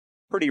we're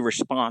pretty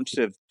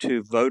responsive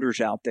to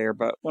voters out there.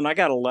 But when I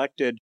got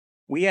elected,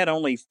 we had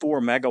only 4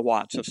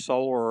 megawatts of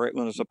solar. It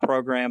was a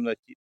program that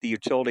the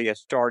utility had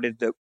started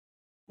that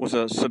was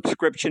a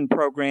subscription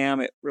program.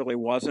 It really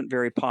wasn't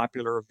very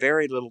popular,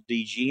 very little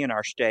DG in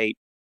our state.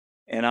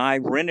 And I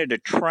rented a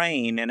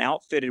train and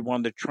outfitted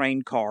one of the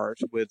train cars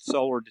with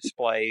solar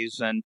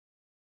displays and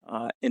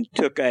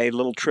took a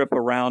little trip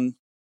around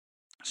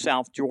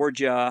South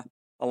Georgia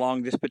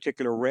along this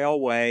particular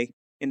railway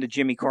into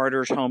Jimmy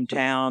Carter's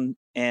hometown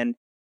and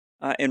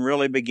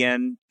really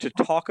began to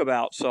talk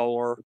about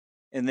solar.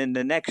 And then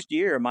the next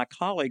year, my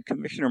colleague,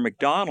 Commissioner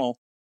McDonald,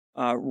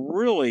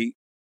 really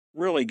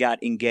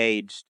got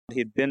engaged. He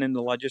had been in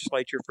the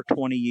legislature for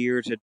 20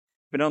 years, had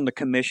been on the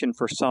commission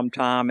for some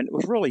time, and it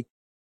was really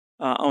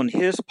on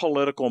his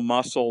political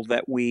muscle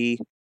that we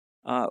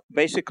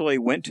basically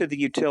went to the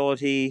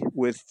utility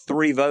with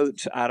 3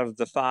 votes out of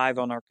the 5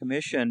 on our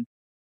commission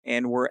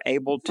and were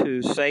able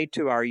to say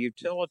to our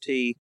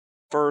utility,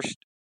 first,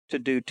 to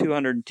do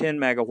 210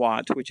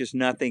 megawatts, which is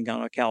nothing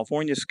on a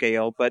California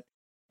scale, but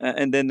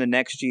and then the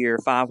next year,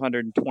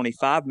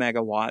 525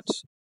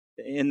 megawatts.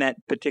 In that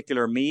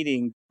particular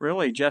meeting,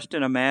 really just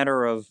in a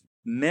matter of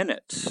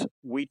minutes,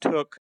 we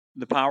took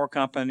the power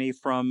company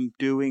from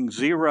doing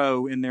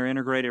 0 in their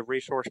integrated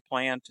resource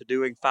plan to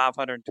doing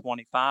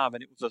 525.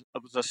 And it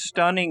was a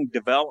stunning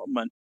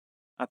development,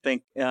 I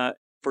think,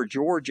 for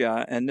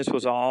Georgia. And this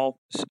was all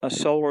a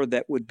solar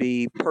that would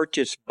be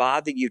purchased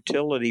by the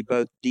utility,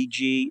 both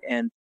DG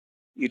and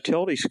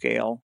utility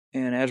scale.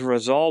 And as a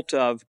result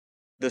of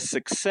the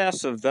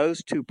success of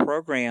those 2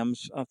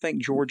 programs, I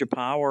think Georgia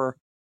Power,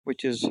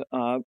 which is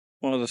one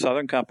of the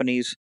Southern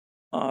Company's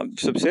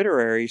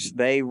subsidiaries,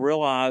 they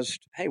realized,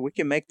 hey, we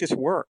can make this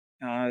work.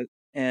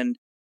 And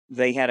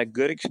they had a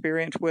good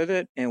experience with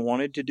it and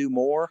wanted to do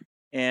more.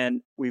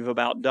 And we've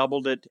about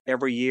doubled it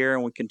every year,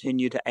 and we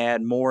continue to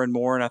add more and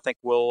more. And I think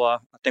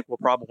we'll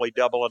probably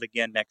double it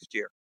again next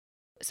year.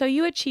 So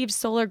you achieved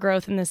solar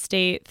growth in the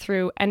state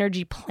through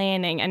energy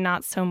planning and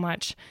not so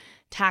much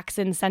tax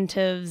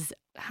incentives.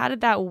 How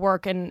did that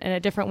work in a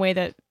different way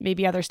that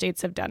maybe other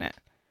states have done it?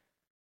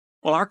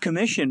 Well, our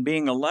commission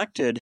being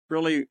elected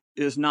really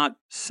is not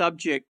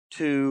subject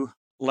to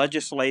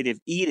legislative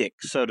edict,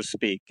 so to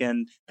speak.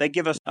 And they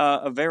give us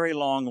a very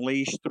long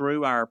leash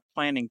through our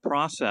planning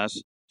process.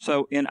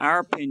 So in our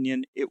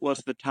opinion, it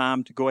was the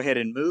time to go ahead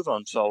and move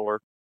on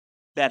solar.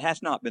 That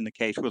has not been the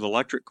case with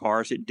electric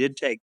cars. It did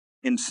take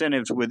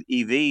incentives with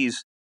EVs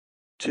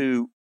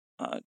to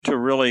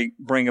really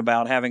bring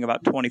about having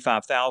about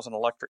 25,000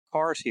 electric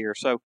cars here.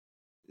 So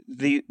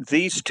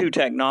these 2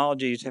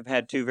 technologies have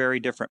had 2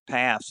 very different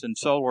paths, and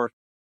solar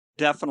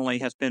definitely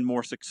has been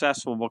more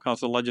successful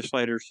because the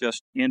legislators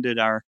just ended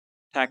our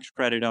tax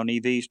credit on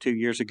EVs 2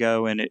 years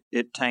ago, and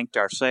it tanked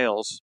our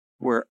sales,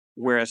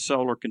 whereas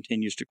solar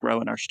continues to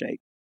grow in our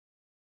state.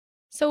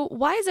 So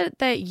why is it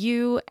that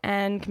you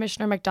and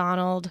Commissioner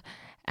McDonald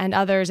and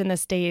others in the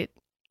state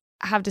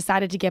have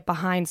decided to get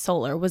behind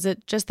solar? Was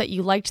it just that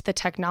you liked the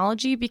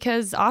technology?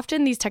 Because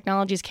often these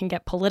technologies can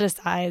get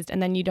politicized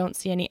and then you don't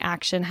see any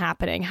action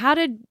happening. How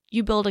did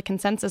you build a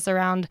consensus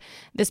around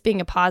this being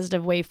a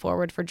positive way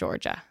forward for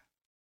Georgia?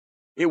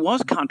 It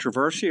was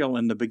controversial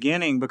in the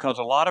beginning because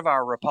a lot of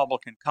our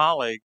Republican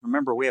colleagues,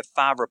 remember we have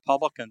 5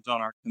 Republicans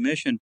on our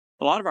commission,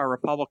 a lot of our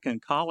Republican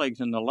colleagues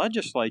in the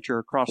legislature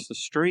across the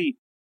street,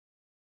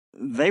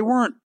 they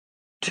weren't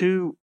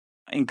too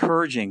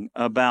encouraging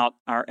about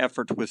our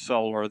efforts with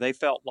solar. They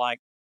felt like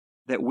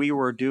that we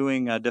were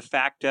doing a de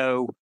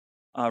facto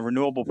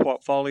renewable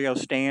portfolio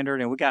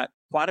standard, and we got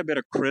quite a bit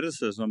of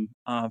criticism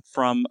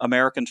from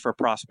Americans for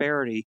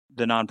Prosperity,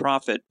 the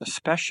nonprofit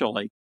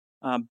especially.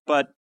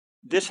 But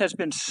this has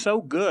been so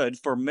good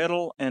for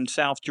Middle and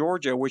South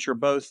Georgia, which are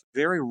both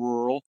very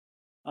rural,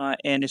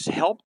 and it's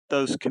helped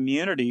those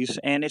communities,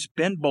 and it's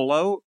been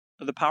below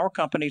the power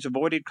companies'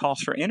 avoided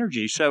costs for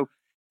energy. So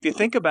if you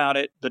think about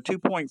it, the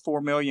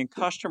 2.4 million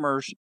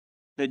customers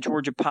that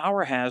Georgia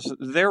Power has,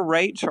 their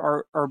rates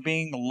are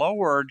being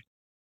lowered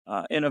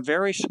in a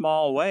very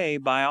small way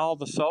by all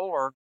the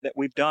solar that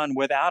we've done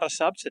without a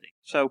subsidy.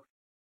 So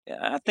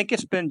I think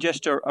it's been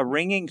just a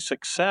ringing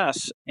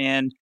success.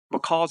 And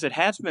because it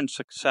has been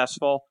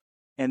successful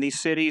and these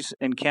cities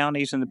and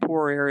counties in the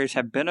poor areas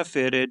have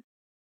benefited,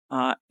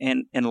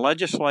 and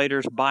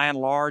legislators by and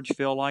large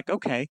feel like,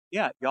 okay,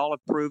 yeah, y'all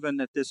have proven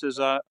that this is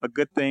a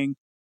good thing.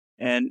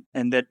 And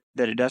that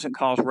it doesn't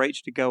cause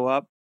rates to go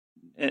up.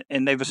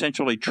 And they've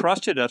essentially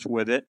trusted us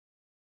with it.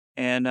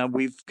 And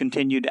we've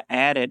continued to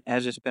add it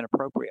as it's been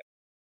appropriate.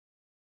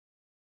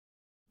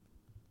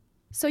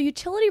 So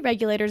utility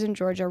regulators in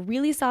Georgia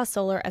really saw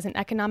solar as an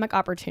economic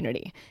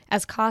opportunity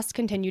as costs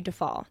continued to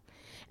fall.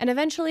 And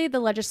eventually the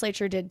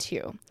legislature did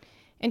too.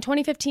 In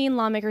 2015,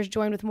 lawmakers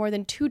joined with more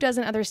than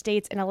 24 other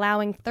states in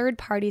allowing third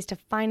parties to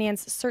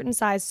finance certain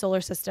size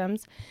solar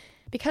systems.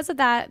 Because of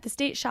that, the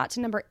state shot to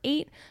number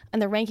 8 on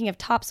the ranking of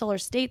top solar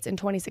states in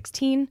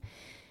 2016.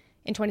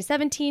 In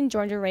 2017,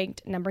 Georgia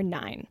ranked number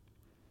 9.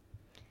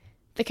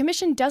 The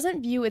commission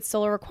doesn't view its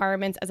solar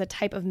requirements as a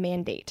type of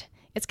mandate.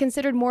 It's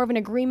considered more of an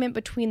agreement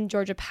between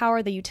Georgia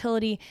Power, the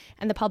utility,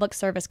 and the Public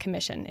Service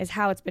Commission, is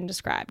how it's been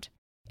described.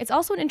 It's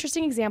also an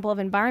interesting example of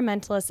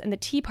environmentalists and the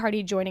Tea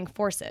Party joining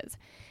forces,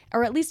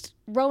 or at least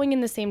rowing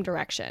in the same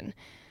direction.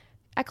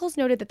 Eccles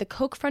noted that the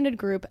Koch-funded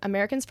group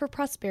Americans for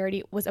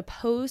Prosperity was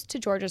opposed to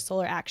Georgia's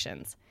solar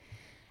actions.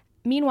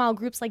 Meanwhile,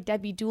 groups like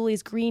Debbie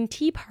Dooley's Green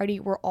Tea Party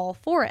were all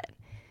for it,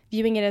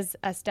 viewing it as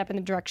a step in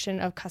the direction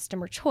of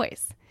customer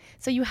choice.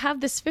 So you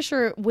have this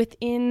fissure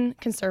within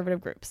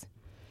conservative groups.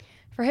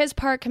 For his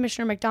part,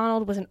 Commissioner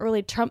McDonald was an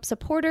early Trump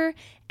supporter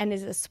and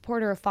is a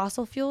supporter of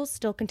fossil fuels,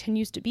 still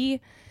continues to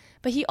be,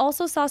 but he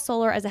also saw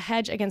solar as a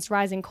hedge against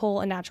rising coal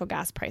and natural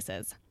gas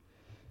prices.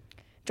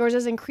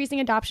 Georgia's increasing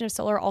adoption of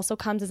solar also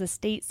comes as the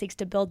state seeks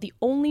to build the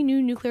only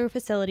new nuclear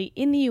facility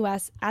in the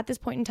U.S. at this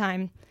point in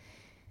time.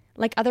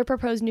 Like other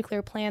proposed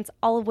nuclear plants,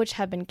 all of which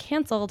have been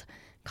canceled,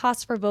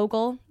 costs for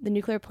Vogtle, the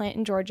nuclear plant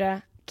in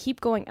Georgia, keep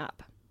going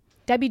up.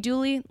 Debbie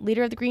Dooley,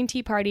 leader of the Green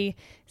Tea Party,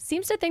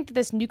 seems to think that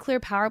this nuclear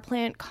power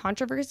plant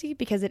controversy,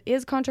 because it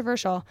is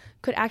controversial,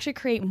 could actually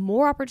create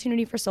more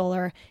opportunity for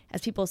solar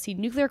as people see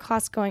nuclear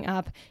costs going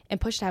up and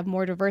push to have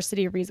more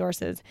diversity of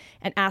resources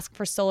and ask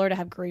for solar to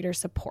have greater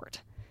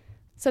support.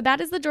 So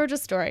that is the Georgia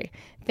story.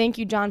 Thank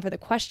you, John, for the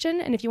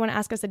question. And if you want to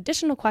ask us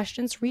additional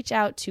questions, reach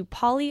out to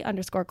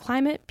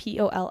Poli_climate,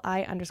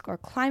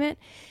 Poli_climate,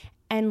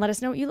 and let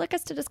us know what you'd like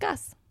us to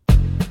discuss.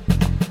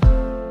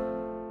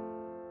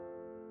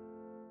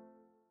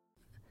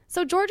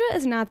 So Georgia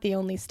is not the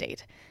only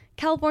state.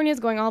 California is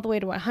going all the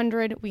way to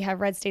 100. We have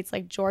red states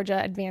like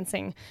Georgia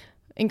advancing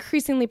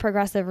increasingly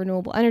progressive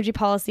renewable energy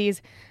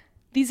policies.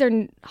 These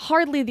are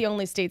hardly the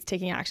only states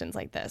taking actions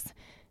like this.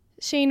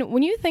 Shane,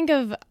 when you think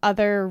of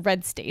other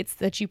red states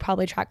that you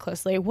probably track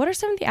closely, what are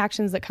some of the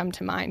actions that come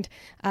to mind,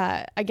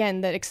 again,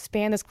 that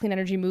expand this clean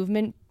energy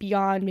movement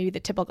beyond maybe the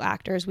typical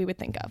actors we would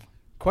think of?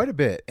 Quite a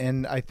bit.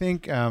 And I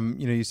think,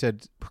 you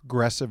said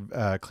progressive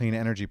clean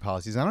energy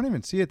policies. I don't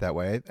even see it that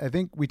way. I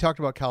think we talked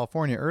about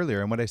California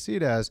earlier, and what I see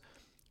it as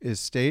is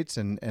states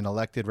and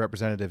elected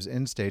representatives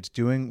in states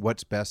doing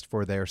what's best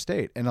for their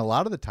state. And a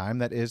lot of the time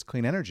that is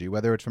clean energy,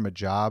 whether it's from a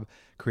job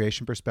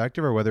creation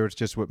perspective or whether it's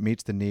just what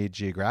meets the need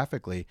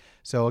geographically.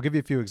 So I'll give you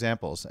a few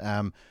examples.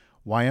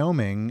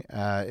 Wyoming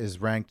is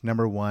ranked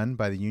number 1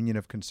 by the Union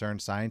of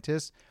Concerned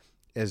Scientists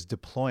as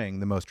deploying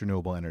the most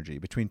renewable energy.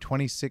 Between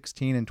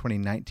 2016 and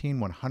 2019,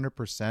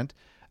 100%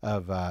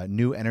 of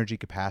new energy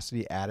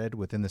capacity added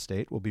within the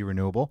state will be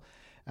renewable.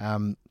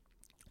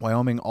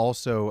 Wyoming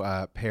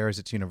also pairs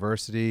its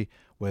university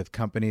with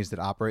companies that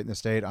operate in the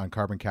state on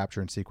carbon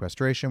capture and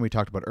sequestration. We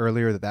talked about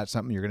earlier that that's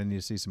something you're going to need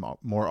to see some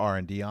more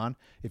R&D on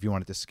if you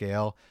want it to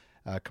scale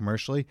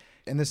commercially.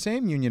 In the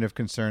same Union of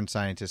Concerned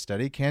Scientists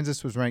study,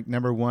 Kansas was ranked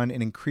number 1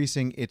 in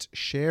increasing its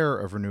share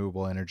of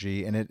renewable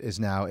energy, and it is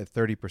now at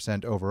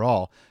 30%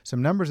 overall.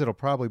 Some numbers that'll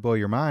probably blow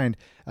your mind.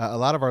 A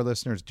lot of our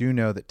listeners do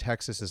know that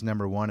Texas is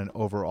number 1 in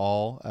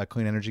overall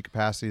clean energy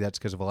capacity. That's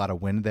because of a lot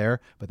of wind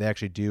there, but they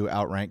actually do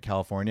outrank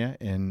California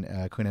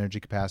in clean energy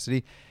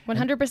capacity.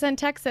 100%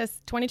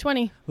 Texas,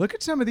 2020. Look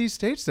at some of these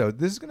states, though.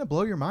 This is going to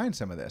blow your mind,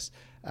 some of this.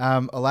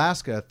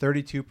 Alaska,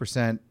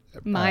 32%.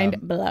 Mind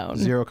blown.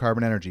 Zero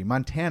carbon energy.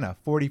 Montana,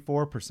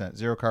 44%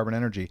 zero carbon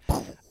energy.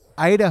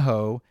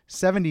 Idaho,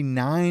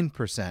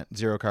 79%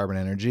 zero carbon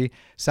energy.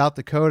 South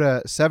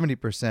Dakota,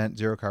 70%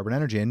 zero carbon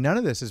energy. And none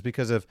of this is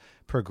because of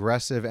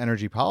progressive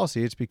energy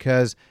policy. It's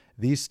because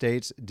these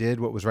states did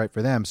what was right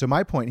for them. So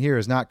my point here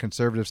is not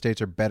conservative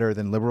states are better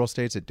than liberal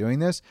states at doing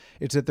this.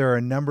 It's that there are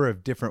a number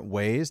of different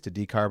ways to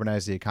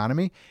decarbonize the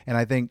economy. And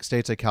I think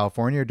states like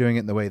California are doing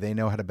it in the way they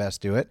know how to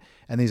best do it.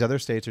 And these other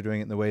states are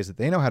doing it in the ways that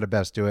they know how to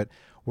best do it.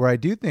 Where I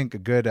do think a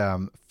good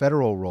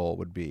federal role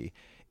would be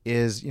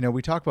is,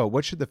 we talk about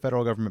what should the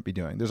federal government be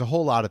doing. There's a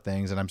whole lot of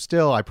things, and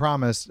I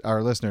promise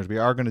our listeners, we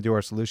are going to do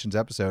our solutions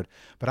episode.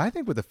 But I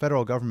think what the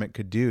federal government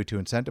could do to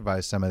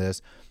incentivize some of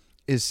this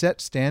is set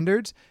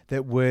standards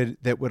that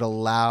would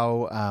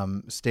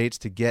allow states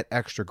to get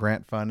extra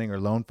grant funding or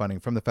loan funding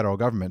from the federal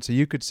government. So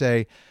you could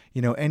say,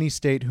 any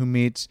state who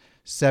meets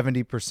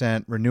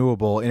 70%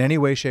 renewable in any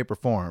way, shape, or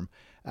form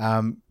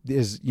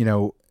is,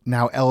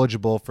 now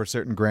eligible for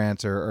certain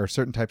grants or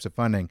certain types of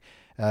funding.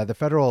 The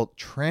Federal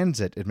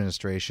Transit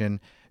Administration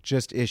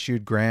just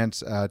issued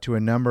grants to a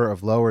number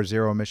of low or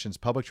zero emissions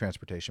public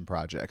transportation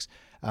projects.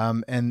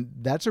 And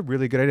that's a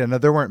really good idea. Now,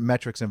 there weren't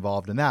metrics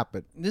involved in that,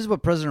 but this is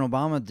what President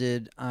Obama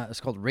did. It's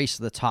called Race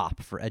to the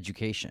Top for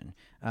education,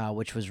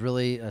 which was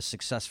really a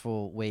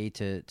successful way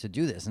to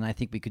do this. And I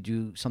think we could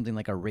do something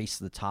like a race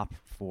to the top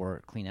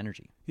for clean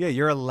energy. Yeah,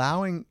 you're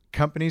allowing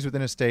companies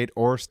within a state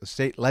or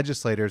state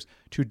legislators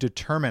to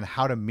determine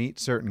how to meet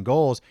certain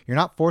goals. You're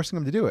not forcing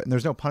them to do it, and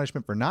there's no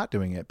punishment for not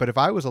doing it. But if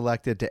I was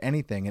elected to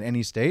anything in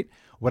any state,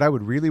 what I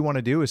would really want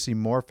to do is see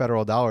more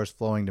federal dollars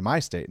flowing to my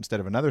state instead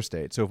of another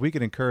state. So if we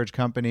could encourage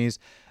companies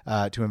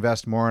to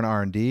invest more in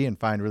R&D and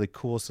find really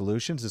cool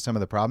solutions to some of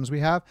the problems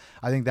we have,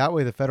 I think that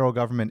way the federal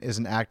government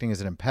isn't acting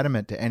as an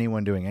impediment to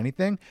anyone doing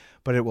anything,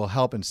 but it will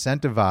help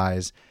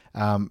incentivize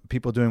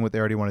people doing what they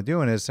already want to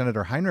do. And as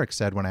Senator Heinrich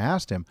said when I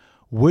asked him,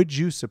 would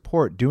you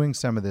support doing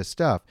some of this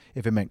stuff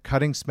if it meant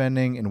cutting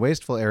spending in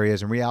wasteful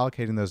areas and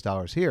reallocating those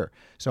dollars here?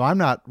 So I'm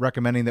not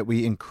recommending that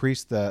we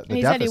increase the deficit.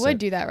 He said he would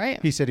do that, right?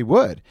 He said he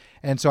would.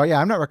 And so,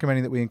 I'm not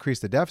recommending that we increase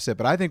the deficit,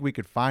 but I think we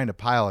could find a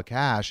pile of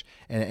cash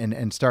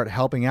and start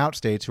helping out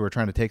states who are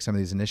trying to take some of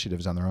these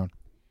initiatives on their own.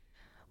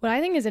 What I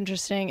think is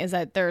interesting is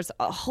that there's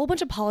a whole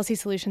bunch of policy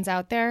solutions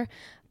out there,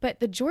 but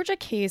the Georgia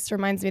case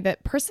reminds me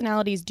that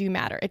personalities do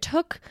matter. It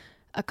took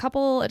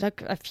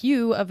a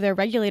few of their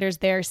regulators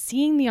there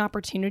seeing the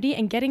opportunity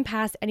and getting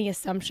past any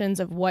assumptions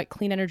of what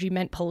clean energy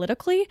meant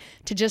politically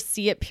to just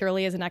see it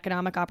purely as an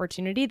economic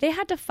opportunity. They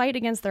had to fight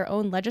against their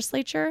own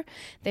legislature.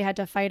 They had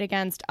to fight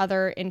against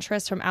other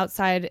interests from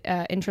outside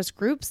interest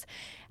groups.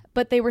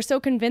 But they were so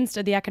convinced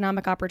of the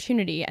economic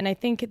opportunity. And I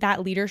think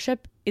that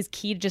leadership is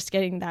key to just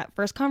getting that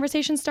first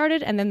conversation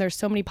started. And then there's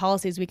so many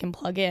policies we can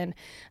plug in.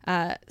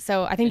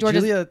 So I think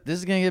Julia, this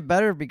is going to get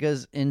better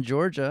because in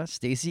Georgia,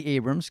 Stacey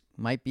Abrams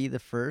might be the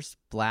first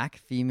Black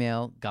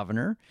female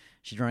governor.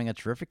 She's running a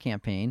terrific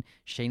campaign.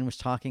 Shane was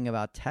talking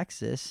about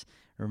Texas.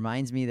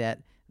 Reminds me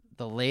that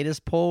the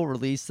latest poll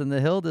released in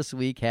the Hill this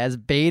week has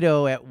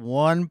Beto at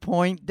 1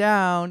 point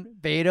down.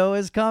 Beto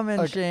is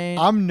coming, Shane.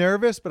 I'm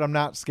nervous, but I'm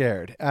not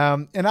scared.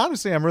 And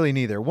honestly, I'm really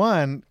neither.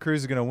 One,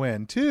 Cruz is going to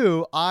win.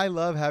 Two, I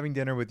love having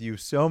dinner with you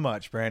so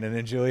much, Brandon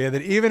and Julia,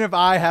 that even if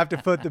I have to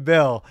foot the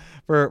bill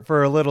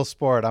for a little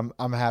sport,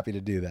 I'm happy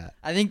to do that.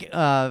 I think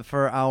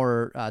for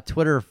our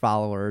Twitter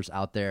followers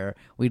out there,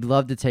 we'd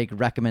love to take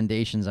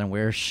recommendations on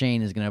where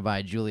Shane is going to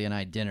buy Julia and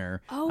I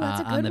dinner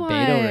on the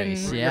Beto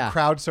race. Yeah. You're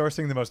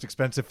crowdsourcing the most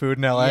expensive food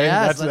in LA.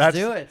 Yes, let's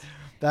do it.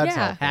 That's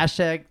helpful.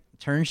 Hashtag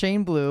turn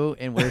Shane blue,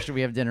 and where should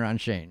we have dinner on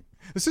Shane?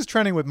 This is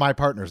trending with my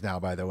partners now,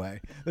 by the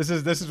way. This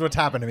is what's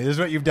happened to me. This is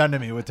what you've done to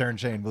me with Turn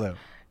Shane Blue.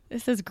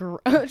 This is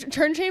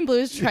Turn Shane Blue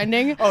is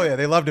trending. Oh yeah,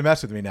 they love to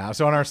mess with me now.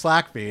 So on our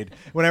Slack feed,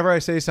 whenever I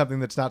say something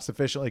that's not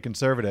sufficiently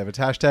conservative, it's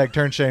hashtag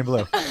Turn Shane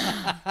Blue.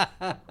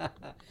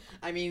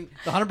 I mean,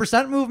 the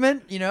 100%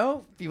 movement,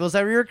 people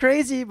said we were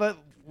crazy, but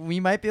we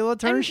might be able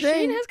to turn Shane.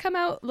 Shane has come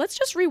out. Let's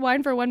just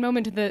rewind for one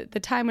moment to the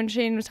time when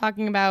Shane was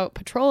talking about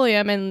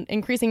petroleum and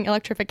increasing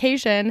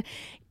electrification.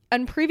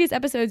 On previous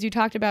episodes, you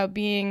talked about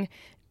being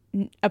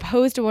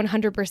opposed to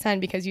 100%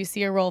 because you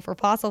see a role for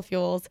fossil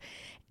fuels.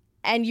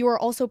 And you are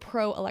also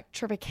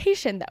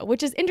pro-electrification, though,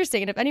 which is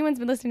interesting. And if anyone's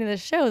been listening to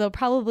this show, they'll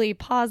probably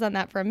pause on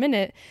that for a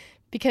minute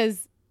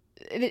because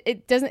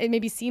it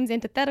maybe seems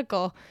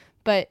antithetical.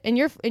 But in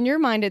your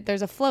mind,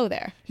 there's a flow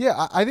there.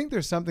 Yeah, I think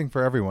there's something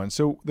for everyone.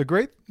 So the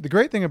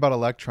great thing about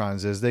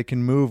electrons is they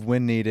can move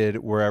when needed,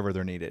 wherever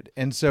they're needed.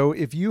 And so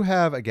if you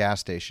have a gas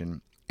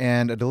station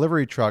and a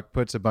delivery truck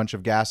puts a bunch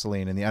of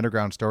gasoline in the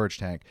underground storage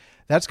tank,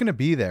 that's going to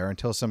be there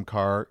until some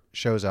car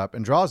shows up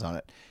and draws on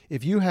it.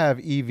 If you have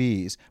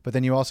EVs, but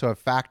then you also have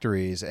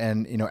factories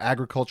and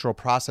agricultural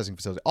processing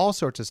facilities, all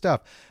sorts of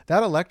stuff,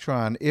 that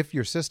electron, if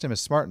your system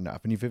is smart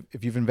enough and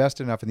if you've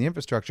invested enough in the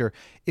infrastructure,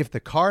 if the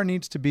car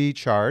needs to be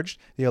charged,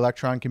 the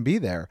electron can be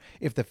there.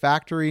 If the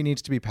factory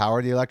needs to be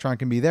powered, the electron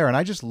can be there. And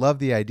I just love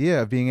the idea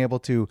of being able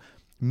to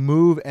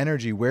move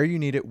energy where you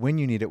need it, when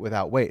you need it,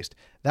 without waste.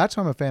 That's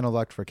why I'm a fan of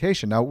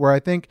electrification. Now, where I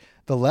think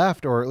the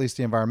left, or at least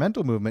the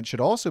environmental movement, should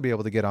also be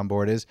able to get on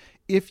board is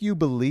if you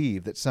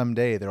believe that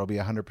someday there will be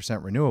 100%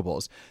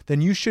 renewables,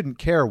 then you shouldn't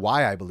care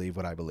why I believe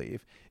what I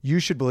believe. You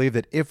should believe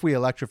that if we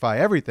electrify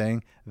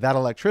everything, that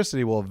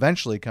electricity will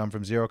eventually come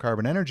from zero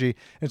carbon energy.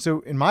 And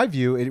so in my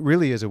view, it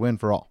really is a win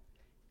for all.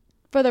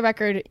 For the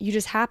record, you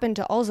just happen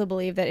to also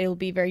believe that it will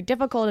be very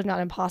difficult, if not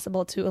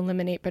impossible, to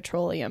eliminate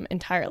petroleum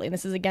entirely. And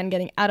this is, again,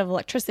 getting out of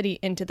electricity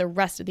into the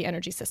rest of the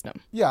energy system.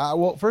 Yeah,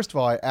 well, first of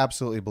all, I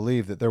absolutely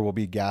believe that there will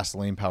be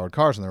gasoline-powered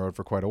cars on the road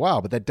for quite a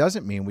while, but that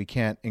doesn't mean we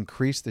can't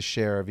increase the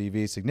share of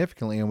EVs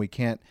significantly, and we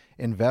can't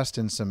invest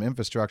in some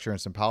infrastructure and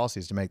some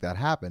policies to make that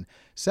happen.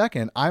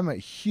 Second, I'm a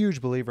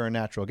huge believer in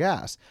natural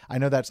gas. I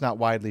know that's not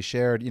widely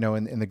shared,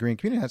 in the green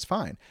community. That's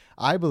fine.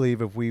 I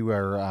believe if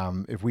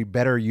we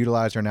better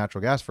utilize our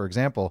natural gas, for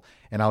example,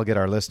 and I'll get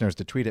our listeners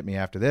to tweet at me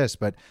after this,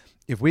 but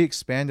if we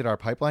expanded our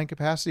pipeline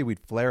capacity, we'd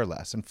flare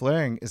less. And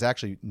flaring is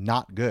actually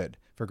not good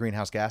for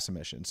greenhouse gas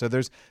emissions. So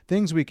there's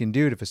things we can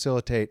do to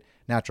facilitate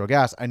natural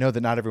gas. I know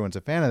that not everyone's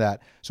a fan of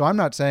that. So I'm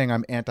not saying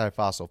I'm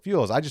anti-fossil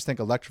fuels. I just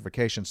think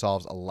electrification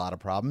solves a lot of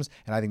problems.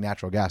 And I think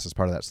natural gas is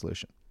part of that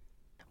solution.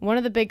 One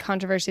of the big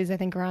controversies, I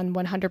think, around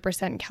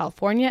 100% in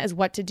California is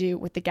what to do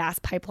with the gas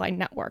pipeline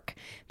network.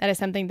 That is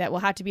something that will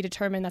have to be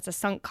determined. That's a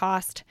sunk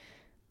cost.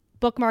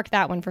 Bookmark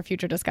that one for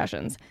future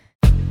discussions.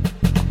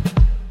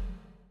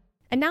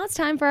 And now it's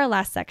time for our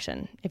last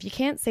section, If You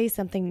Can't Say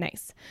Something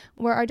Nice,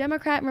 where our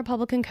Democrat and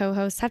Republican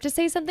co-hosts have to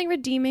say something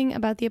redeeming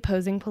about the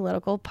opposing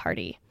political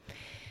party.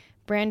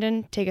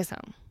 Brandon, take us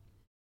home.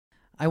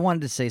 I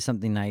wanted to say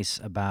something nice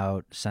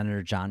about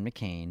Senator John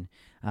McCain.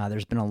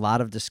 There's been a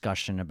lot of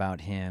discussion about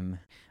him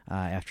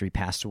after he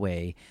passed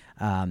away.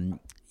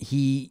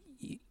 He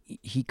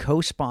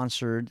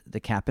co-sponsored the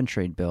cap and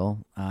trade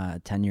bill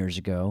 10 years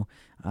ago.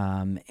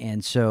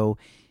 And so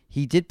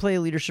he did play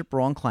a leadership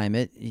role in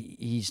climate.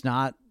 He's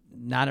not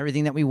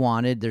everything that we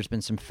wanted. There's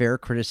been some fair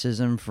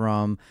criticism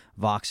from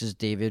Vox's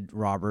David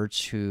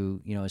Roberts,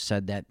 who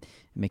said that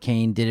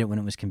McCain did it when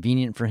it was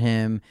convenient for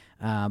him,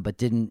 but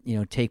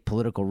didn't take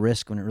political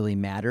risk when it really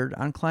mattered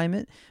on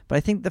climate. But I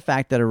think the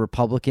fact that a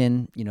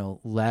Republican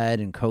led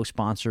and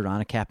co-sponsored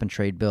on a cap and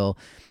trade bill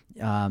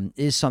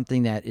is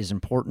something that is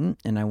important,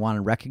 and I want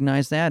to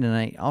recognize that. And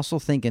I also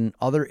think in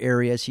other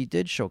areas he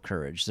did show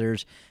courage.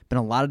 There's been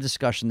a lot of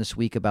discussion this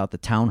week about the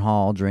town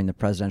hall during the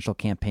presidential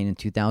campaign in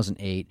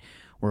 2008,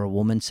 where a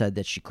woman said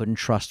that she couldn't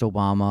trust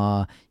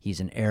Obama, he's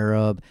an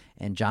Arab,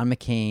 and John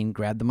McCain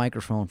grabbed the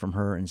microphone from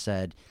her and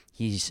said,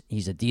 he's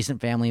a decent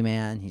family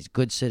man, he's a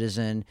good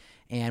citizen,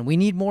 and we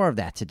need more of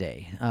that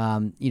today.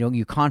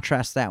 You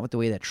contrast that with the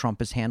way that Trump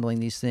is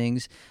handling these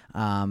things,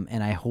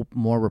 and I hope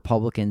more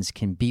Republicans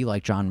can be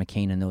like John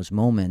McCain in those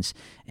moments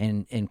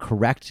and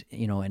correct,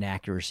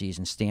 inaccuracies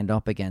and stand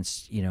up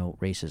against,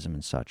 racism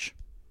and such.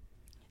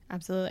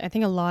 Absolutely. I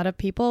think a lot of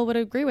people would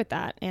agree with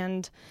that.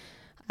 And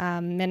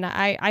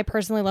I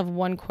personally love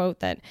one quote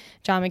that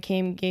John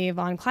McCain gave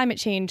on climate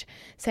change,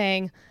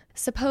 saying,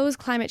 "Suppose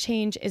climate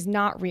change is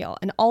not real,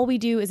 and all we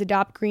do is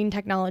adopt green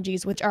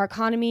technologies, which our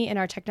economy and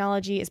our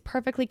technology is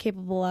perfectly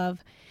capable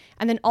of,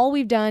 and then all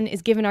we've done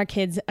is given our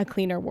kids a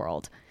cleaner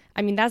world."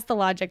 I mean, that's the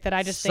logic that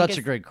I just think is such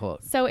a great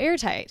quote. So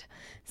airtight.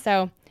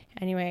 So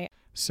anyway.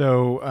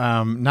 So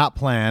not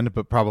planned,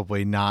 but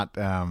probably not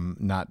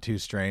too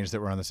strange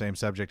that we're on the same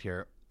subject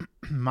here.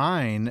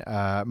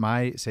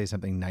 My Say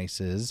Something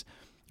Nices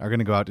are going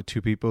to go out to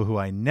two people who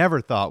I never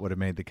thought would have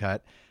made the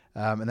cut.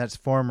 And that's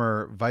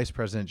former Vice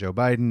President Joe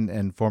Biden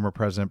and former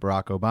President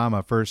Barack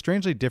Obama for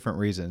strangely different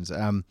reasons.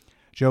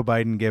 Joe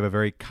Biden gave a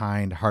very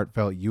kind,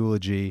 heartfelt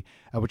eulogy,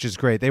 which is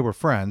great. They were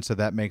friends, so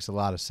that makes a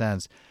lot of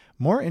sense.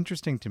 More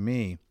interesting to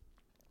me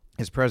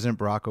is President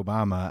Barack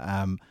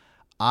Obama.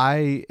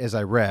 As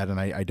I read, and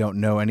I don't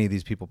know any of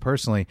these people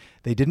personally,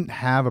 they didn't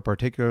have a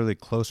particularly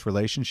close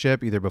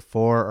relationship either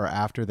before or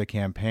after the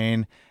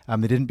campaign.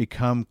 They didn't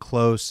become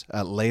close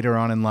later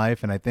on in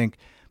life, and I think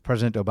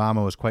President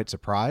Obama was quite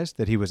surprised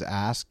that he was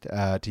asked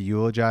to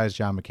eulogize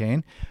John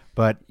McCain.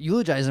 But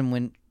eulogize him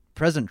when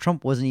President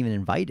Trump wasn't even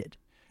invited.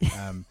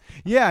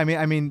 Yeah,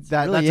 I mean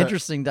that's really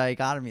interesting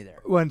dichotomy there.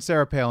 Well, and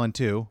Sarah Palin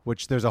too,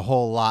 which there's a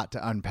whole lot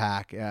to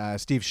unpack.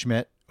 Steve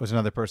Schmidt was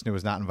another person who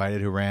was not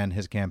invited who ran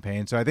his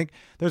campaign. So I think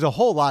there's a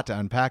whole lot to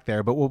unpack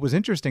there. But what was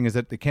interesting is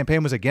that the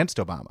campaign was against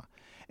Obama.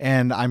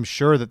 And I'm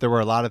sure that there were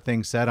a lot of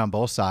things said on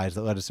both sides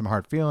that led to some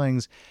hard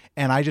feelings.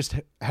 And I just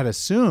had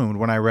assumed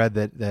when I read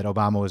that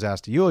Obama was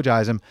asked to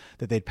eulogize him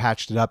that they'd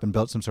patched it up and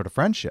built some sort of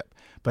friendship.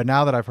 But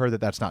now that I've heard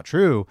that that's not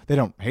true, they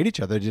don't hate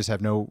each other. They just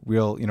have no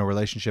real,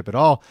 relationship at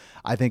all.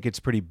 I think it's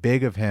pretty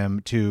big of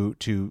him to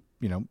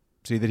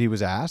see that he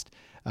was asked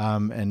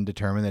and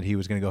determine that he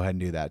was going to go ahead and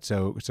do that.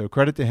 So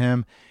credit to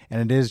him.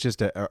 And it is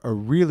just a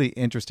really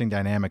interesting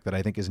dynamic that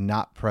I think is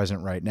not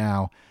present right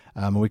now.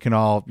 We can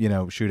all,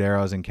 shoot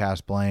arrows and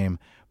cast blame,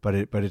 but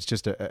it's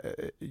just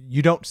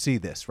you don't see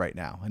this right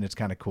now, and it's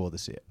kind of cool to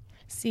see it.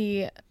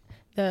 See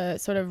the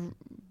sort of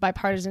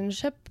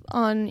bipartisanship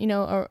on,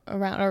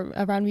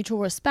 around mutual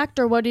respect,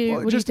 or what are you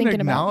thinking about? Just an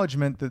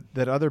acknowledgement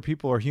that other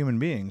people are human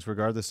beings,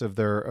 regardless of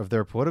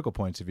their political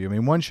points of view. I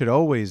mean, one should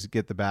always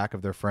get the back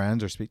of their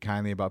friends or speak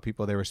kindly about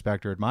people they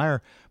respect or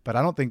admire, but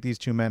I don't think these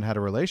two men had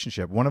a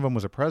relationship. One of them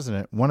was a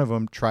president. One of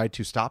them tried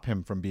to stop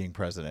him from being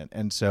president.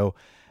 And so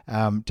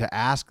to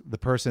ask the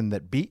person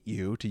that beat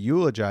you to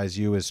eulogize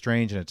you is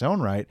strange in its own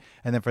right.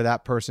 And then for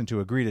that person to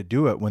agree to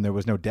do it when there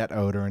was no debt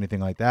owed or anything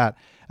like that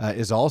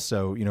is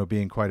also,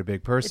 being quite a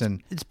big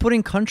person. It's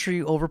putting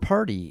country over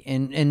party.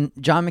 And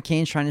John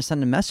McCain's trying to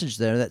send a message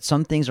there that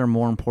some things are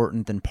more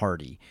important than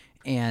party.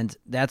 And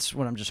that's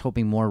what I'm just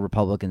hoping more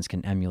Republicans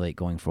can emulate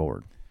going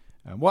forward.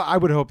 Well, I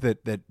would hope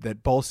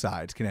that both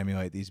sides can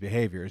emulate these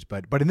behaviors.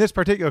 But in this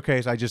particular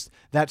case,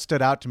 that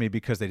stood out to me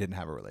because they didn't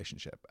have a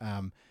relationship.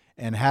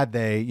 And had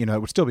they, it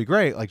would still be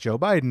great, like Joe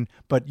Biden,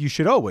 but you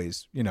should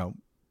always,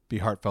 be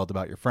heartfelt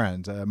about your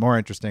friends. More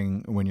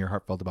interesting when you're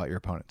heartfelt about your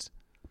opponents.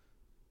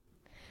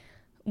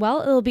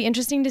 Well, it'll be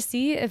interesting to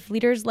see if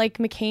leaders like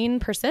McCain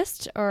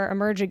persist or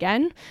emerge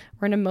again.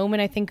 We're in a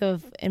moment, I think,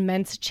 of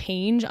immense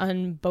change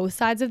on both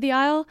sides of the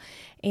aisle.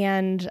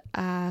 And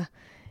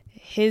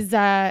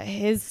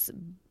his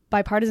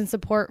bipartisan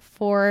support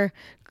for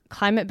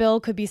climate bill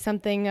could be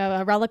something,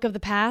 a relic of the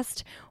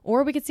past,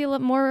 or we could see a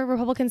lot more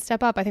Republicans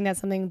step up. I think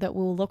that's something that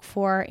we'll look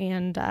for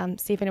and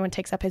see if anyone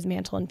takes up his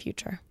mantle in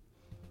future.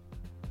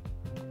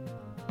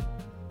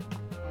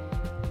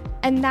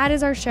 And that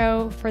is our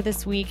show for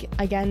this week.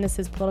 Again, this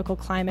is Political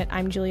Climate.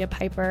 I'm Julia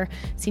Piper,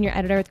 Senior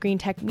Editor with Green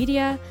Tech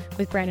Media,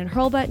 with Brandon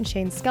Hurlbut and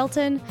Shane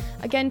Skelton.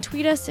 Again,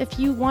 tweet us if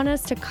you want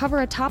us to cover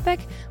a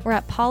topic. We're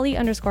at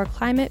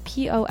Poli_climate,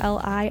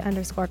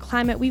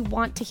 POLI_climate. We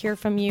want to hear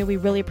from you. We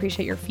really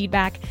appreciate your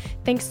feedback.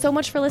 Thanks so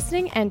much for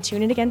listening, and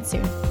tune in again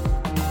soon.